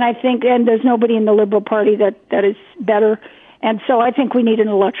 and there's nobody in the Liberal Party that is better. And so I think we need an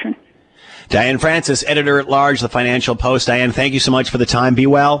election. Diane Francis, editor-at-large, The Financial Post. Diane, thank you so much for the time. Be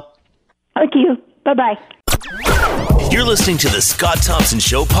well. Thank you. Bye-bye. You're listening to the Scott Thompson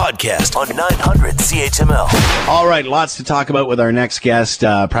Show podcast on 900 CHML. All right, lots to talk about with our next guest,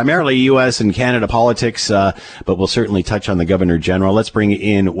 primarily U.S. and Canada politics, but we'll certainly touch on the Governor General. Let's bring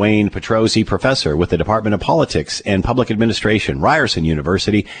in Wayne Petrozzi, professor with the Department of Politics and Public Administration, Ryerson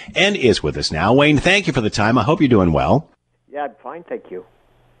University, and is with us now. Wayne, thank you for the time. I hope you're doing well. Yeah, I'm fine, thank you.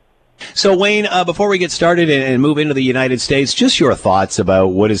 So, Wayne, before we get started and move into the United States, just your thoughts about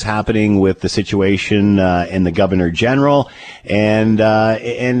what is happening with the situation in the Governor General, and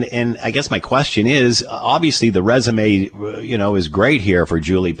I guess my question is, obviously the resume, is great here for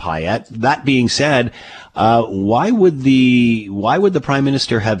Julie Payette. That being said, why would the Prime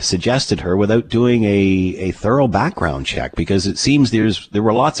Minister have suggested her without doing a thorough background check? Because it seems there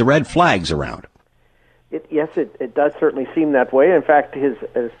were lots of red flags around. Yes, it does certainly seem that way. In fact, his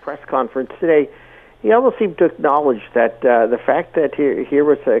press conference today, he almost seemed to acknowledge that the fact that here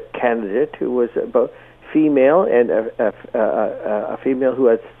was a candidate who was both female and a female who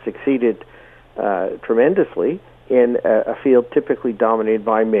has succeeded tremendously in a field typically dominated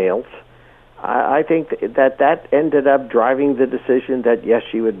by males. I think that ended up driving the decision that, yes,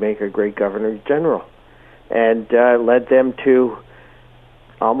 she would make a great Governor General, and led them to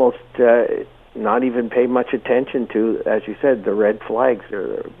almost not even pay much attention to, as you said, the red flags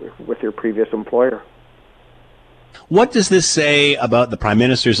with your previous employer. What does this say about the Prime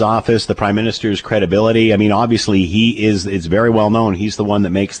Minister's office, the Prime Minister's credibility? I mean, obviously, it's very well known. He's the one that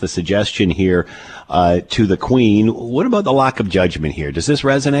makes the suggestion here to the Queen. What about the lack of judgment here? Does this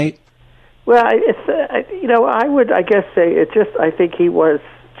resonate? Well, I would, I guess, say I think he was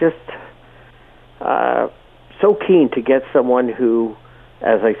just so keen to get someone who,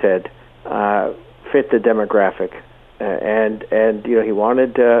 as I said, fit the demographic, and he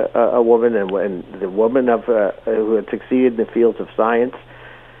wanted a woman, and the woman who had succeeded in the fields of science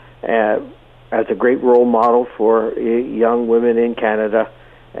as a great role model for young women in Canada,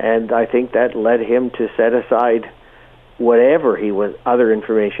 and I think that led him to set aside whatever other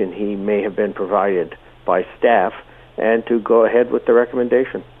information he may have been provided by staff, and to go ahead with the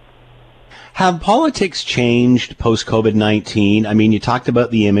recommendation. Have politics changed post-COVID-19? I mean, you talked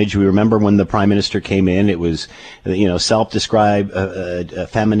about the image. We remember when the Prime Minister came in, it was, self-described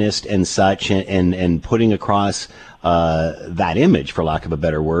feminist and such, and putting across that image, for lack of a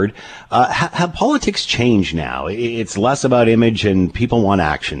better word. Have politics changed now? It's less about image, and people want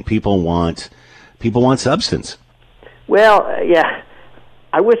action. People want substance. Well, yeah.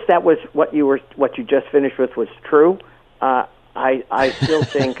 I wish that was what you just finished with was true. I still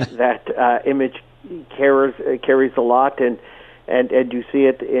think that image carries a lot, and you see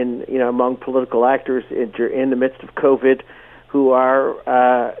it in among political actors in the midst of COVID, who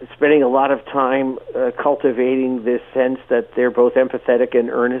are spending a lot of time cultivating this sense that they're both empathetic and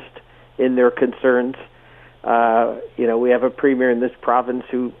earnest in their concerns. We have a premier in this province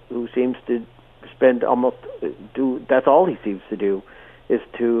who seems to spend that's all he seems to do, is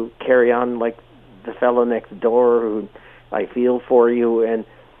to carry on like the fellow next door who, I feel for you, and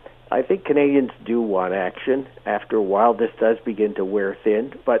I think Canadians do want action. After a while, this does begin to wear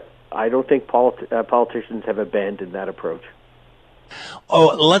thin, but I don't think politicians have abandoned that approach.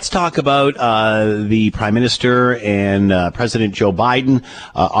 Oh, let's talk about the Prime Minister and President Joe Biden.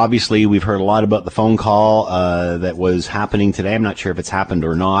 Obviously, we've heard a lot about the phone call that was happening today. I'm not sure if it's happened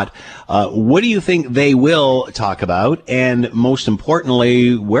or not. What do you think they will talk about? And most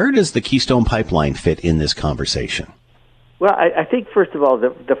importantly, where does the Keystone Pipeline fit in this conversation? Well, I think, first of all,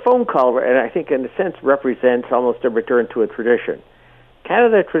 the phone call, and I think in a sense represents almost a return to a tradition.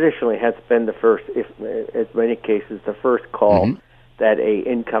 Canada traditionally has been the first, in many cases, the first call that a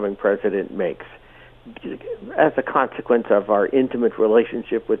incoming president makes, as a consequence of our intimate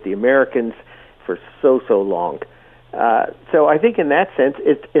relationship with the Americans for so long. So I think in that sense,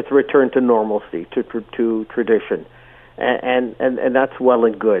 it's a return to normalcy, to tradition, and that's well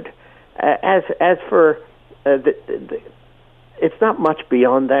and good. As for it's not much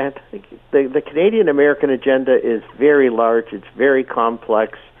beyond that. The Canadian-American agenda is very large, it's very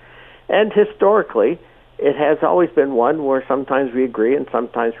complex, and historically, it has always been one where sometimes we agree and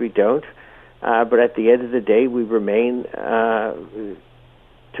sometimes we don't, but at the end of the day, we remain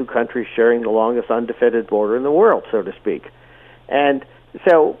two countries sharing the longest undefended border in the world, so to speak. And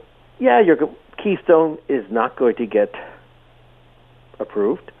so, yeah, your Keystone is not going to get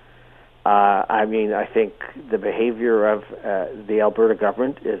approved. I think the behavior of the Alberta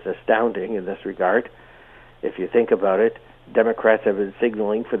government is astounding in this regard. If you think about it, Democrats have been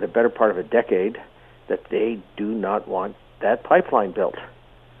signaling for the better part of a decade that they do not want that pipeline built.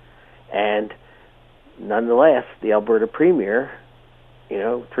 And nonetheless, the Alberta Premier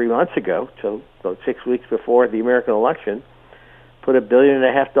 3 months ago, so about 6 weeks before the American election, put $1.5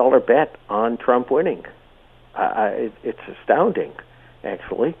 billion bet on Trump winning. It's astounding,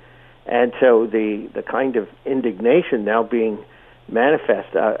 actually. And so the kind of indignation now being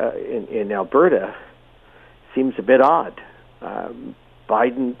manifest in Alberta seems a bit odd.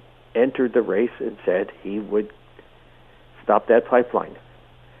 Biden entered the race and said he would stop that pipeline.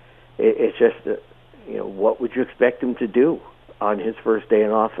 It's just, what would you expect him to do on his first day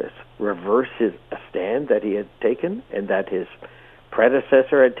in office? Reverse a stand that he had taken and that his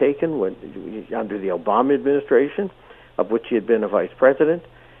predecessor had taken under the Obama administration, of which he had been a vice president.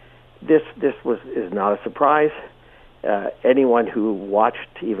 This is not a surprise. Anyone who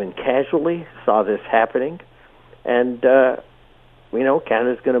watched even casually saw this happening, and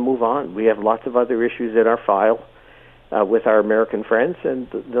Canada's going to move on. We have lots of other issues in our file with our American friends, and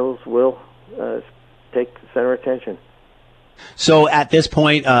those will take center attention. So at this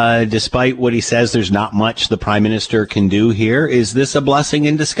point, despite what he says, there's not much the Prime Minister can do here. Is this a blessing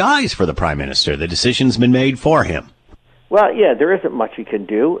in disguise for the Prime Minister? The decision's been made for him. Well, yeah, there isn't much he can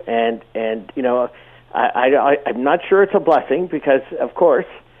do, and I'm not sure it's a blessing because, of course,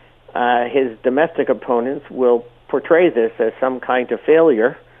 his domestic opponents will portray this as some kind of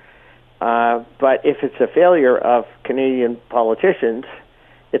failure. But if it's a failure of Canadian politicians,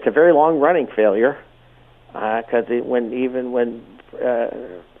 it's a very long-running failure. Because when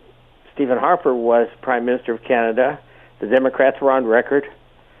Stephen Harper was Prime Minister of Canada, the Democrats were on record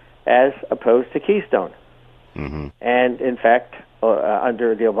as opposed to Keystone. Mm-hmm. And in fact,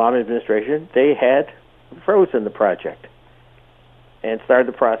 under the Obama administration, they had frozen the project and started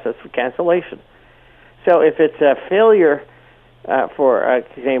the process for cancellation. So if it's a failure for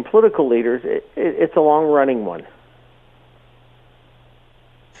Canadian political leaders, it's a long-running one.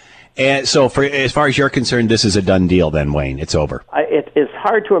 And so, as far as you're concerned, this is a done deal then, Wayne? It's over? It is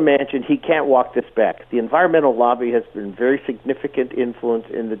hard to imagine he can't walk this back. The environmental lobby has been very significant influence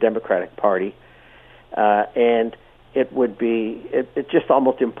in the Democratic Party, and it would be it's just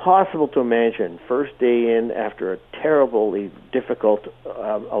almost impossible to imagine, first day in after a terribly difficult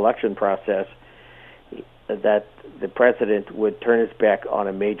election process, that the president would turn his back on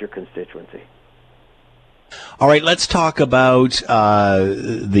a major constituency. All right, let's talk about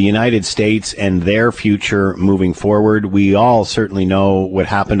the United States and their future moving forward. We all certainly know what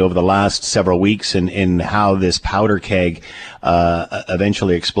happened over the last several weeks and how this powder keg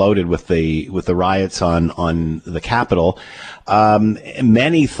eventually exploded with the riots on the Capitol.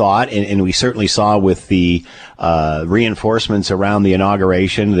 Many thought, and we certainly saw with the reinforcements around the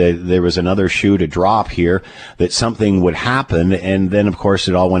inauguration, that there was another shoe to drop here, that something would happen, and then of course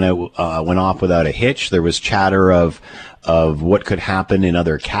it all went off without a hitch. There was chatter of what could happen in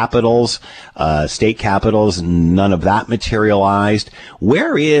other capitals, state capitals. None of that materialized.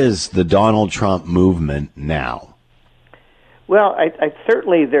 Where is the Donald Trump movement now? Well, I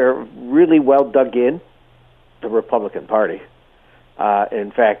certainly they're really well dug in, the Republican Party.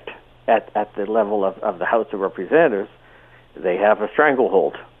 In fact, at the level of the House of Representatives, they have a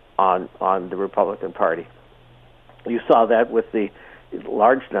stranglehold on the Republican Party. You saw that with the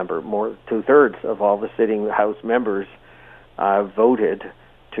large number, more 2/3 of all the sitting House members voted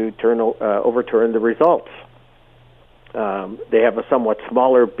to overturn the results. They have a somewhat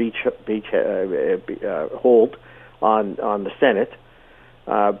smaller hold on the Senate,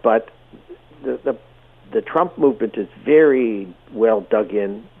 but the Trump movement is very well dug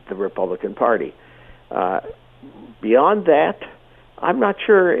in the Republican Party. Beyond that, I'm not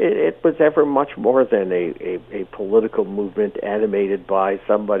sure it was ever much more than a political movement animated by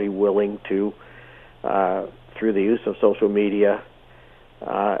somebody willing to, through the use of social media,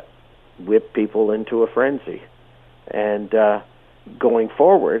 whip people into a frenzy. And going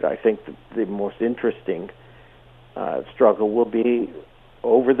forward, I think the most interesting struggle will be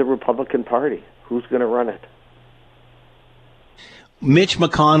over the Republican Party. Who's going to run it? Mitch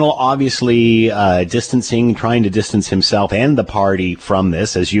McConnell obviously trying to distance himself and the party from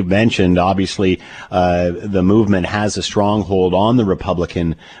this. As you mentioned, obviously the movement has a stronghold on the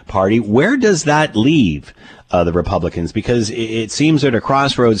Republican Party. Where does that leave the Republicans? Because it seems they're at a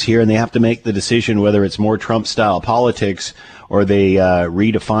crossroads here, and they have to make the decision whether it's more Trump-style politics or they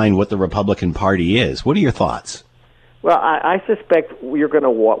redefine what the Republican Party is. What are your thoughts? Well, I suspect we're going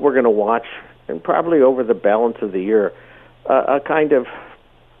to watch, and probably over the balance of the year, a kind of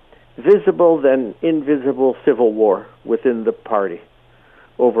visible then invisible civil war within the party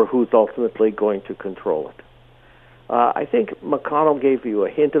over who's ultimately going to control it. I think McConnell gave you a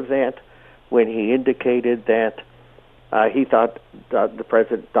hint of that when he indicated that he thought the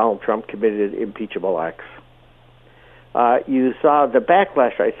President Donald Trump committed impeachable acts. You saw the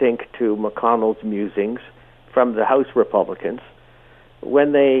backlash, I think, to McConnell's musings from the House Republicans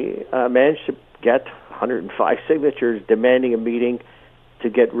when they managed to get 105 signatures demanding a meeting to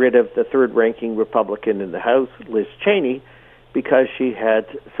get rid of the third-ranking Republican in the House, Liz Cheney, because she had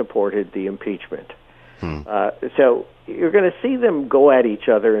supported the impeachment. So you're going to see them go at each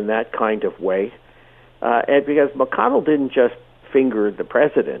other in that kind of way. And because McConnell didn't just finger the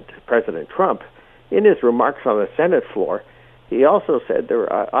President Trump, in his remarks on the Senate floor, he also said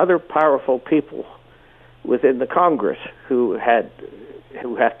there are other powerful people within the Congress who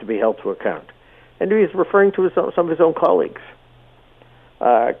have to be held to account. And he's referring to some of his own colleagues,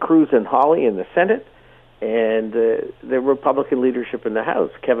 Cruz and Hawley in the Senate, and the Republican leadership in the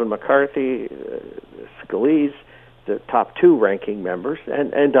House, Kevin McCarthy, Scalise, the top two ranking members,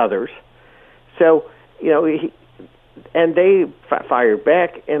 and others. So, and they fired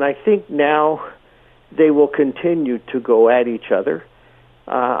back, and I think now they will continue to go at each other.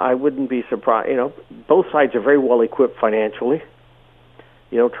 I wouldn't be surprised. Both sides are very well equipped financially.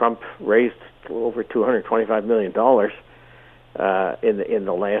 Trump raised over $225 million in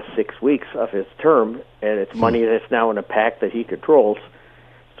the last 6 weeks of his term, and it's money that's now in a PAC that he controls.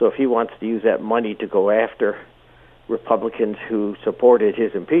 So if he wants to use that money to go after Republicans who supported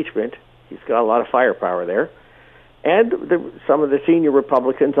his impeachment, he's got a lot of firepower there. And some of the senior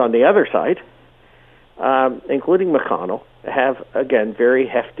Republicans on the other side, including McConnell, have, again, very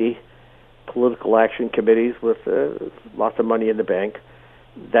hefty political action committees with lots of money in the bank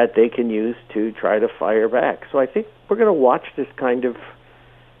that they can use to try to fire back. So I think we're going to watch this kind of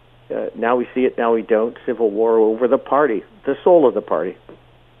now we see it, now we don't, civil war over the party, the soul of the party.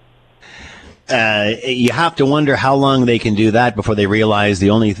 You have to wonder how long they can do that before they realize the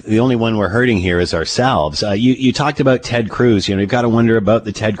only one we're hurting here is ourselves. You talked about Ted Cruz. You've got to wonder about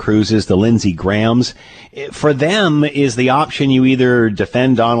the Ted Cruzes, the Lindsey Grahams. For them, is the option you either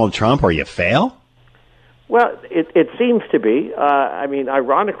defend Donald Trump or you fail? Well, it seems to be.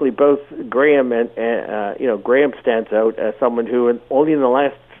 Ironically, both Graham and Graham stands out as someone who, only in the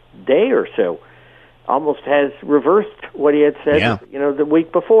last day or so, almost has reversed what he had said, the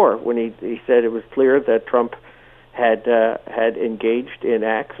week before, when he said it was clear that Trump had engaged in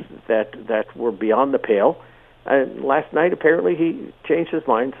acts that were beyond the pale. And last night, apparently, he changed his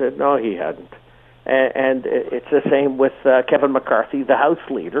mind and said, no, he hadn't. And it's the same with Kevin McCarthy, the House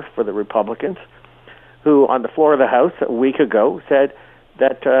leader for the Republicans, who on the floor of the House a week ago said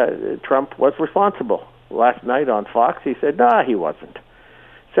that Trump was responsible. Last night on Fox, he said, nah, he wasn't.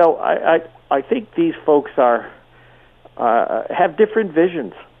 So I think these folks have different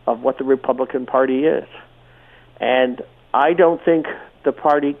visions of what the Republican Party is. And I don't think the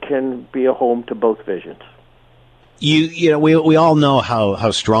party can be a home to both visions. We all know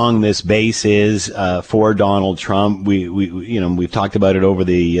how strong this base is for Donald Trump. We've talked about it over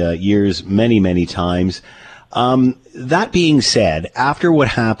the years many times. That being said, after what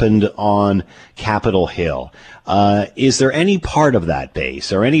happened on Capitol Hill, is there any part of that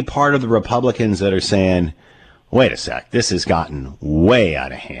base or any part of the Republicans that are saying, wait a sec, this has gotten way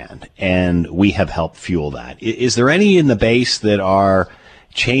out of hand and we have helped fuel that? Is there any in the base that are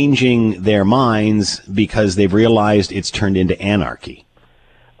changing their minds because they've realized it's turned into anarchy?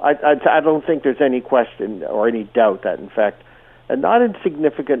 I don't think there's any question or any doubt that, in fact, a not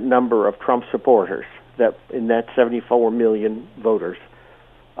insignificant number of Trump supporters, that in that 74 million voters,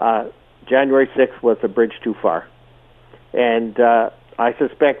 January 6th was a bridge too far. And I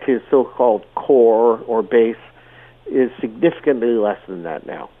suspect his so-called core or base is significantly less than that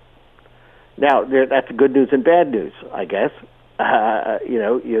now. Now, that's good news and bad news, I guess.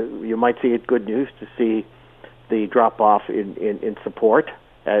 You might see it good news to see the drop-off in support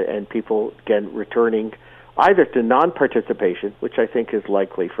and people, again, returning either to non-participation, which I think is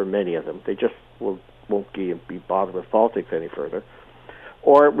likely for many of them. They just won't be bothered with politics any further,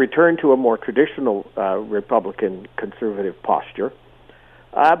 or return to a more traditional Republican conservative posture.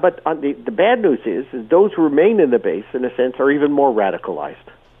 But the bad news is those who remain in the base, in a sense, are even more radicalized.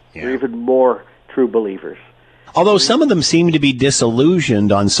 Yeah. They're even more true believers. Although some of them seem to be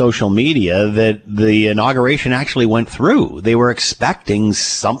disillusioned on social media that the inauguration actually went through. They were expecting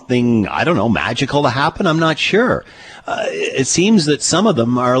something, I don't know, magical to happen. I'm not sure. It seems that some of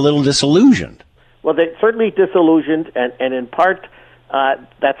them are a little disillusioned. Well, they're certainly disillusioned, and in part,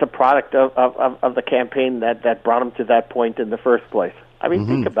 that's a product of the campaign that brought them to that point in the first place. I mean,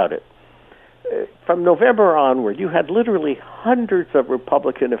 think about it. From November onward, you had literally hundreds of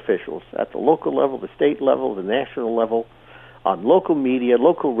Republican officials at the local level, the state level, the national level, on local media,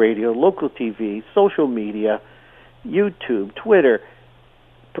 local radio, local TV, social media, YouTube, Twitter,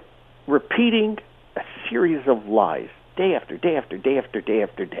 repeating a series of lies day after day after day after day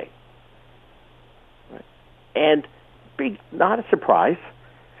after day. Right? And not a surprise,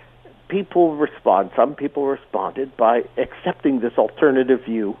 some people responded by accepting this alternative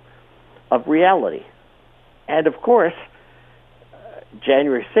view of reality. And of course,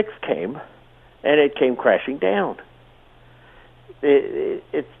 January 6th came, and it came crashing down.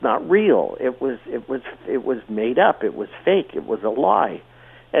 It's not real. It was made up. It was fake. It was a lie.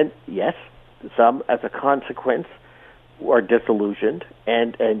 And yes, some, as a consequence, are disillusioned.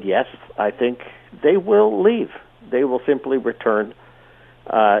 And yes, I think they will leave. They will simply return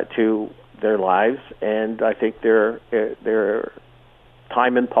to their lives, and I think their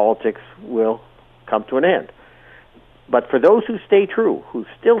time in politics will come to an end. But for those who stay true, who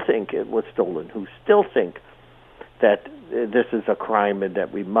still think it was stolen, who still think that this is a crime and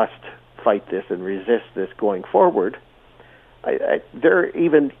that we must fight this and resist this going forward, they're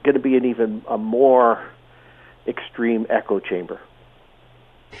even going to be a more extreme echo chamber.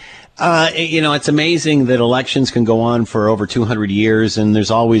 It's amazing that elections can go on for over 200 years and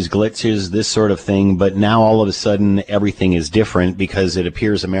there's always glitches, this sort of thing. But now all of a sudden everything is different because it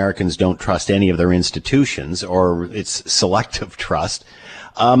appears Americans don't trust any of their institutions, or it's selective trust.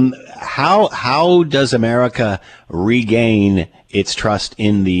 How does America regain its trust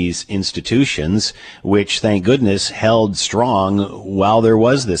in these institutions, which, thank goodness, held strong while there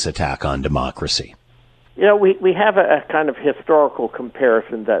was this attack on democracy? We have a kind of historical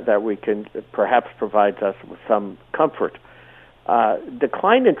comparison that we can perhaps provides us with some comfort.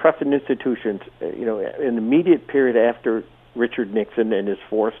 Decline in trust in institutions, in the immediate period after Richard Nixon and his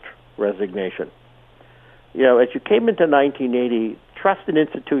forced resignation. As you came into 1980, trust in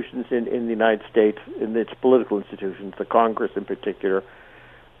institutions in the United States, in its political institutions, the Congress in particular,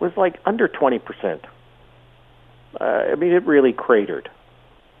 was like under 20%. It really cratered.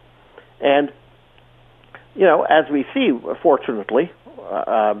 And as we see, fortunately,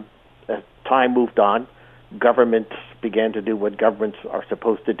 as time moved on, governments began to do what governments are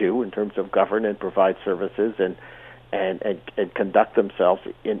supposed to do in terms of govern and provide services and conduct themselves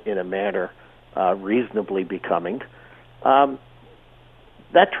in a manner reasonably becoming.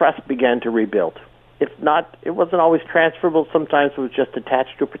 That trust began to rebuild. If not, it wasn't always transferable. Sometimes it was just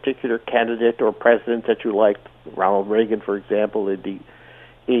attached to a particular candidate or president that you liked. Ronald Reagan, for example, in the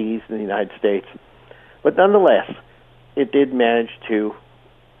 80s in the United States. But nonetheless, it did manage to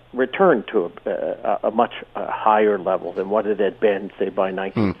return to a much higher level than what it had been, say, by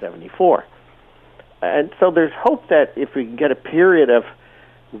 1974. And so there's hope that if we can get a period of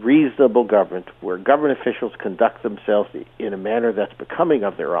reasonable government, where government officials conduct themselves in a manner that's becoming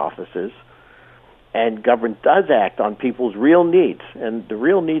of their offices, and government does act on people's real needs, and the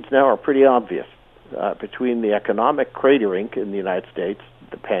real needs now are pretty obvious, between the economic cratering in the United States,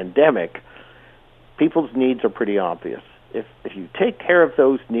 the pandemic, people's needs are pretty obvious. If you take care of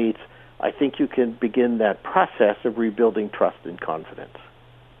those needs, I think you can begin that process of rebuilding trust and confidence.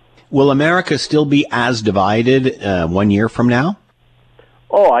 Will America still be as divided 1 year from now?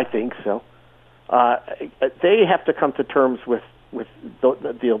 Oh, I think so. They have to come to terms with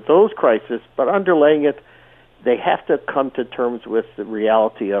those crises, but underlaying it, they have to come to terms with the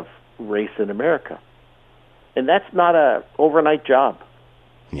reality of race in America. And that's not an overnight job.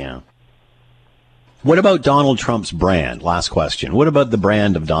 Yeah. What about Donald Trump's brand? Last question. What about the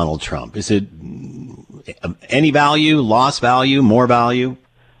brand of Donald Trump? Is it any value, lost value, more value?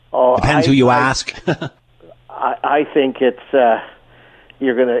 Depends who you ask. I think it's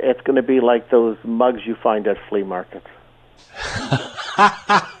gonna be like those mugs you find at flea markets.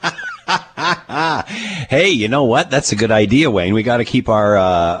 Hey, you know what? That's a good idea, Wayne. We got to keep our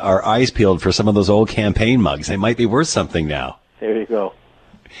eyes peeled for some of those old campaign mugs. They might be worth something now. There you go.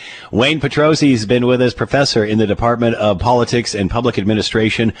 Wayne Petrozzi has been with us, professor in the Department of Politics and Public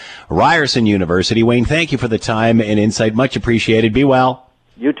Administration, Ryerson University. Wayne, thank you for the time and insight. Much appreciated. Be well.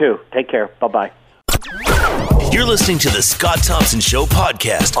 You too. Take care. Bye-bye. You're listening to the Scott Thompson Show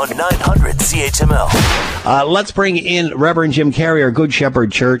podcast on 900 CHML. Let's bring in Reverend Jim Carriere, Good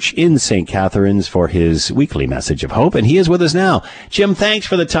Shepherd Church in St. Catharines, for his weekly message of hope, and he is with us now. Jim, thanks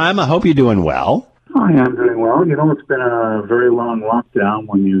for the time. I hope you're doing well. I am doing well. It's been a very long lockdown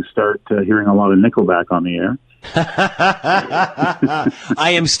when you start hearing a lot of Nickelback on the air.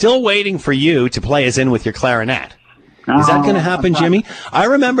 I am still waiting for you to play us in with your clarinet. Is that going to happen, Jimmy? I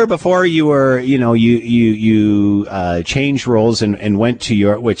remember before you were, you changed roles and went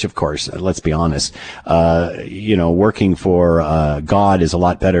to which of course, let's be honest, working for God is a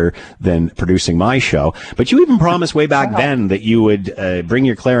lot better than producing my show. But you even promised way back then that you would bring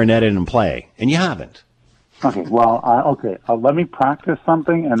your clarinet in and play, and you haven't. Okay, well, let me practice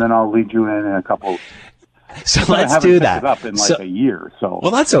something, and then I'll lead you in a couple. So let's do that. It up in like a year. So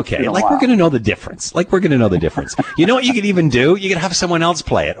well, that's okay. Like we're going to know the difference. You know what you could even do? You could have someone else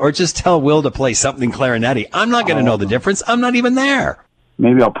play it, or just tell Will to play something clarinetty. I'm not going to know the difference. I'm not even there.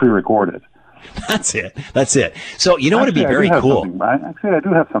 Maybe I'll pre-record it. That's it. So you know what would be very cool? Actually, I do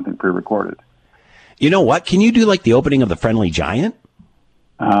have something pre-recorded. You know what? Can you do like the opening of The Friendly Giant?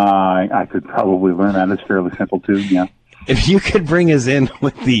 I could probably learn that. It's fairly simple too. Yeah. If you could bring us in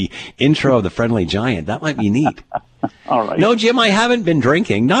with the intro of The Friendly Giant, that might be neat. All right. No, Jim, I haven't been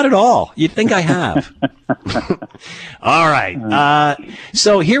drinking. Not at all. You'd think I have. All right.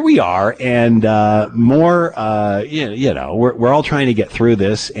 So here we are, and more, we're all trying to get through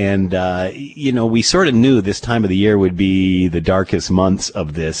this, and, we sort of knew this time of the year would be the darkest months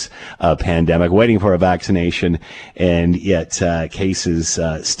of this pandemic, waiting for a vaccination, and yet cases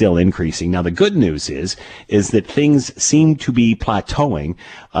still increasing. Now, the good news is that things seem to be plateauing,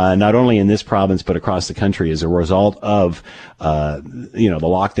 not only in this province, but across the country as a result of, the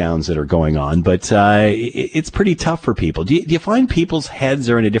lockdowns that are going on. But it's pretty tough for people. Do you find people's heads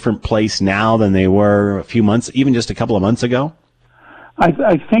are in a different place now than they were a few months, even just a couple of months ago?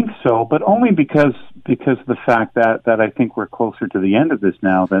 I think so, but only because the fact that I think we're closer to the end of this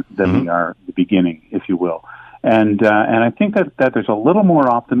now than we are the beginning, if you will. And I think that there's a little more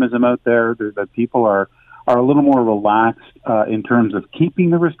optimism out there, that people are a little more relaxed in terms of keeping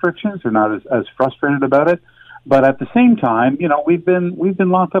the restrictions. They're not as frustrated about it. But at the same time, we've been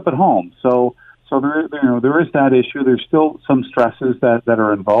locked up at home. So there is that issue. There's still some stresses that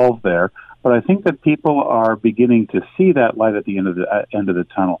are involved there. But I think that people are beginning to see that light at the end of the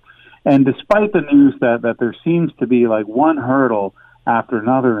tunnel. And despite the news that there seems to be like one hurdle after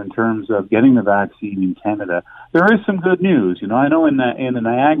another in terms of getting the vaccine in Canada, there is some good news. I know in the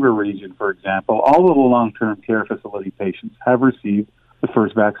Niagara region, for example, all of the long-term care facility patients have received the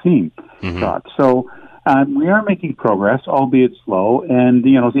first vaccine shot. So we are making progress, albeit slow. And,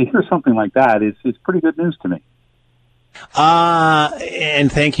 to hear something like that is pretty good news to me.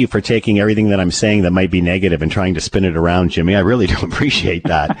 And thank you for taking everything that I'm saying that might be negative and trying to spin it around, Jimmy. I really do appreciate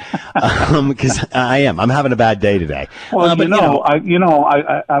that. Because I'm having a bad day today. Well, I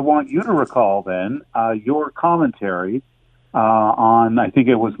want you to recall then, your commentary, on, I think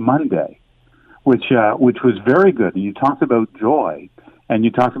it was Monday, which was very good. And you talked about joy, and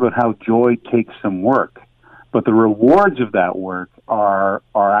you talked about how joy takes some work, but the rewards of that work are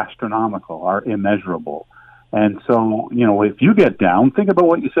astronomical, are immeasurable. And so, if you get down, think about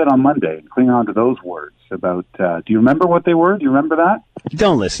what you said on Monday and cling on to those words about, do you remember what they were? Do you remember that?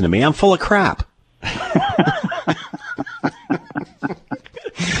 Don't listen to me. I'm full of crap.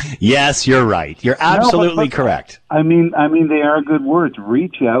 Yes, you're right. You're absolutely correct. I mean, they are good words.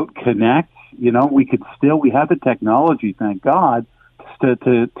 Reach out, connect. We have the technology, thank God,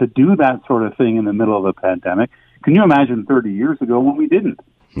 to do that sort of thing in the middle of a pandemic. Can you imagine 30 years ago when we didn't?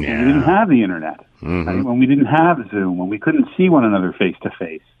 Yeah. We didn't have the internet. Right? When we didn't have Zoom, when we couldn't see one another face to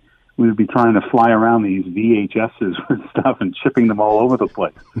face, we would be trying to fly around these VHSs with stuff and shipping them all over the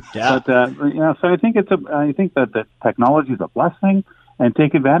place. Yeah. But so I think that technology is a blessing, and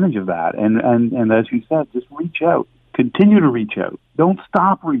take advantage of that. And as you said, just reach out, continue to reach out, don't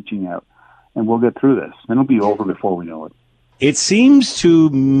stop reaching out, and we'll get through this. And it'll be over before we know it. It seems to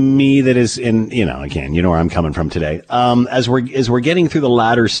me that again, where I'm coming from today. As we're getting through the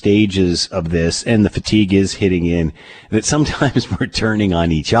latter stages of this and the fatigue is hitting in, that sometimes we're turning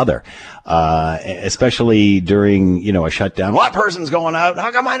on each other, especially during, a shutdown. What person's going out?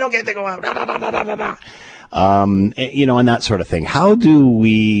 How come I don't get to go out? And that sort of thing. How do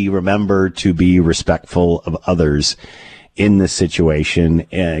we remember to be respectful of others in this situation,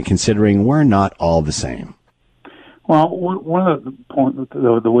 considering we're not all the same? Well, one of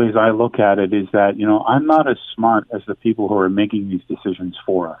the ways I look at it is that, I'm not as smart as the people who are making these decisions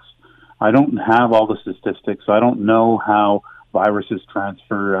for us. I don't have all the statistics. I don't know how viruses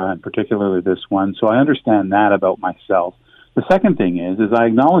transfer, and particularly this one. So I understand that about myself. The second thing is I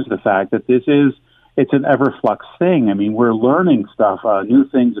acknowledge the fact that it's an ever-flux thing. I mean, we're learning stuff, new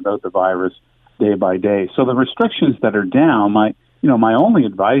things about the virus day by day. So the restrictions that are down, my only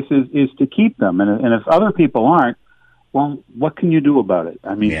advice is to keep them. And if other people aren't, well, what can you do about it?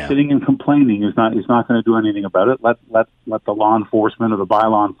 I mean, sitting and complaining is not going to do anything about it. Let the law enforcement or the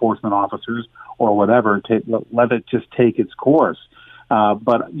by-law enforcement officers or whatever let it just take its course.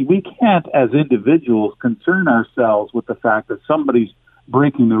 But we can't, as individuals, concern ourselves with the fact that somebody's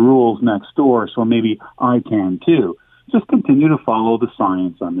breaking the rules next door, so maybe I can too. Just continue to follow the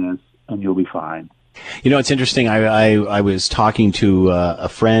science on this, and you'll be fine. You know, it's interesting. I was talking to a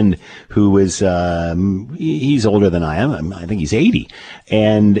friend who was he's older than I am. I think he's 80,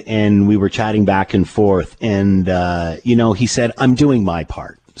 and we were chatting back and forth. And you know, he said, "I'm doing my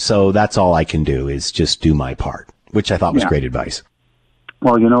part, so that's all I can do is just do my part," which I thought was great advice.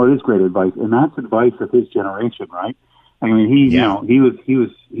 Well, you know, it is great advice, and that's advice of his generation, right? I mean, he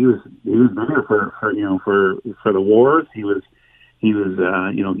was there for the wars. He lived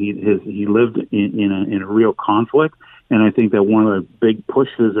in a real conflict, and I think that one of the big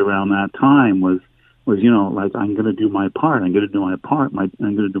pushes around that time was like, I'm going to do my part. I'm going to do my part. I'm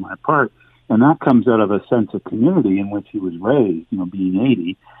going to do my part, and that comes out of a sense of community in which he was raised. You know, being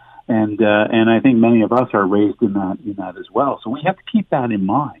 80, and I think many of us are raised in that as well. So we have to keep that in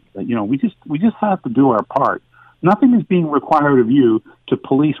mind. That we just have to do our part. Nothing is being required of you to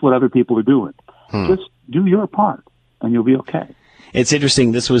police what other people are doing. Just do your part, and you'll be okay. It's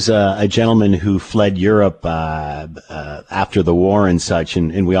interesting. This was a gentleman who fled Europe after the war and such,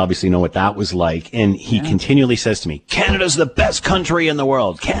 and we obviously know what that was like. And he continually says to me, "Canada's the best country in the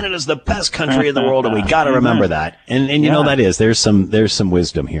world. Canada's the best country in the world," and we got to remember that. And you know that is there's some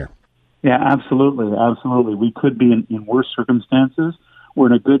wisdom here. Yeah, absolutely, absolutely. We could be in worse circumstances. We're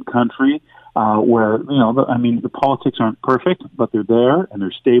in a good country where the politics aren't perfect, but they're there and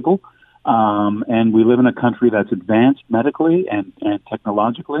they're stable. And we live in a country that's advanced medically and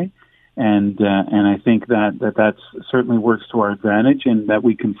technologically, and I think that certainly works to our advantage, and that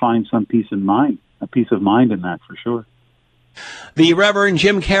we can find some peace of mind in that for sure. The Reverend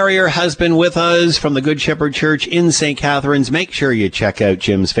Jim Carriere has been with us from the Good Shepherd Church in St. Catharines. Make sure you check out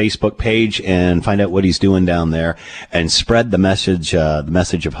Jim's Facebook page and find out what he's doing down there and spread the message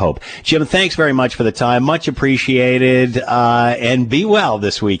of hope. Jim, thanks very much for the time. Much appreciated. And be well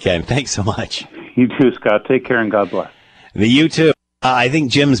this weekend. Thanks so much. You too, Scott. Take care and God bless. You too. I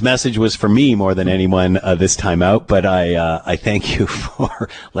think Jim's message was for me more than anyone this time out, but I thank you for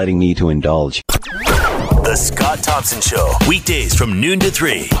letting me to indulge. The Scott Thompson Show, weekdays from noon to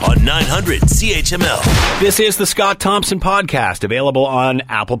 3 on 900 CHML. This is the Scott Thompson Podcast, available on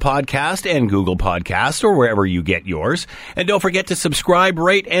Apple Podcast and Google Podcast or wherever you get yours. And don't forget to subscribe,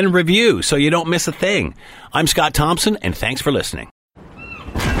 rate, and review so you don't miss a thing. I'm Scott Thompson, and thanks for listening.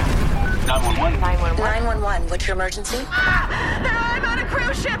 911. 911. What's your emergency? I'm on a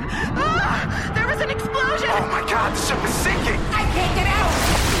cruise ship. There was an explosion. Oh my God, the ship is sinking. I can't get out.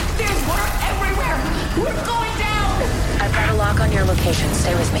 There's water everywhere. We're going down. I've got a lock on your location.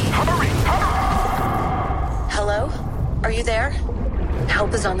 Stay with me. Hurry. Hello? Are you there?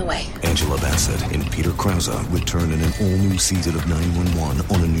 Help is on the way. Angela Bassett and Peter Krause return in an all-new season of 911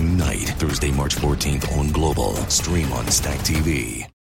 on a new night. Thursday, March 14th on Global. Stream on Stack TV.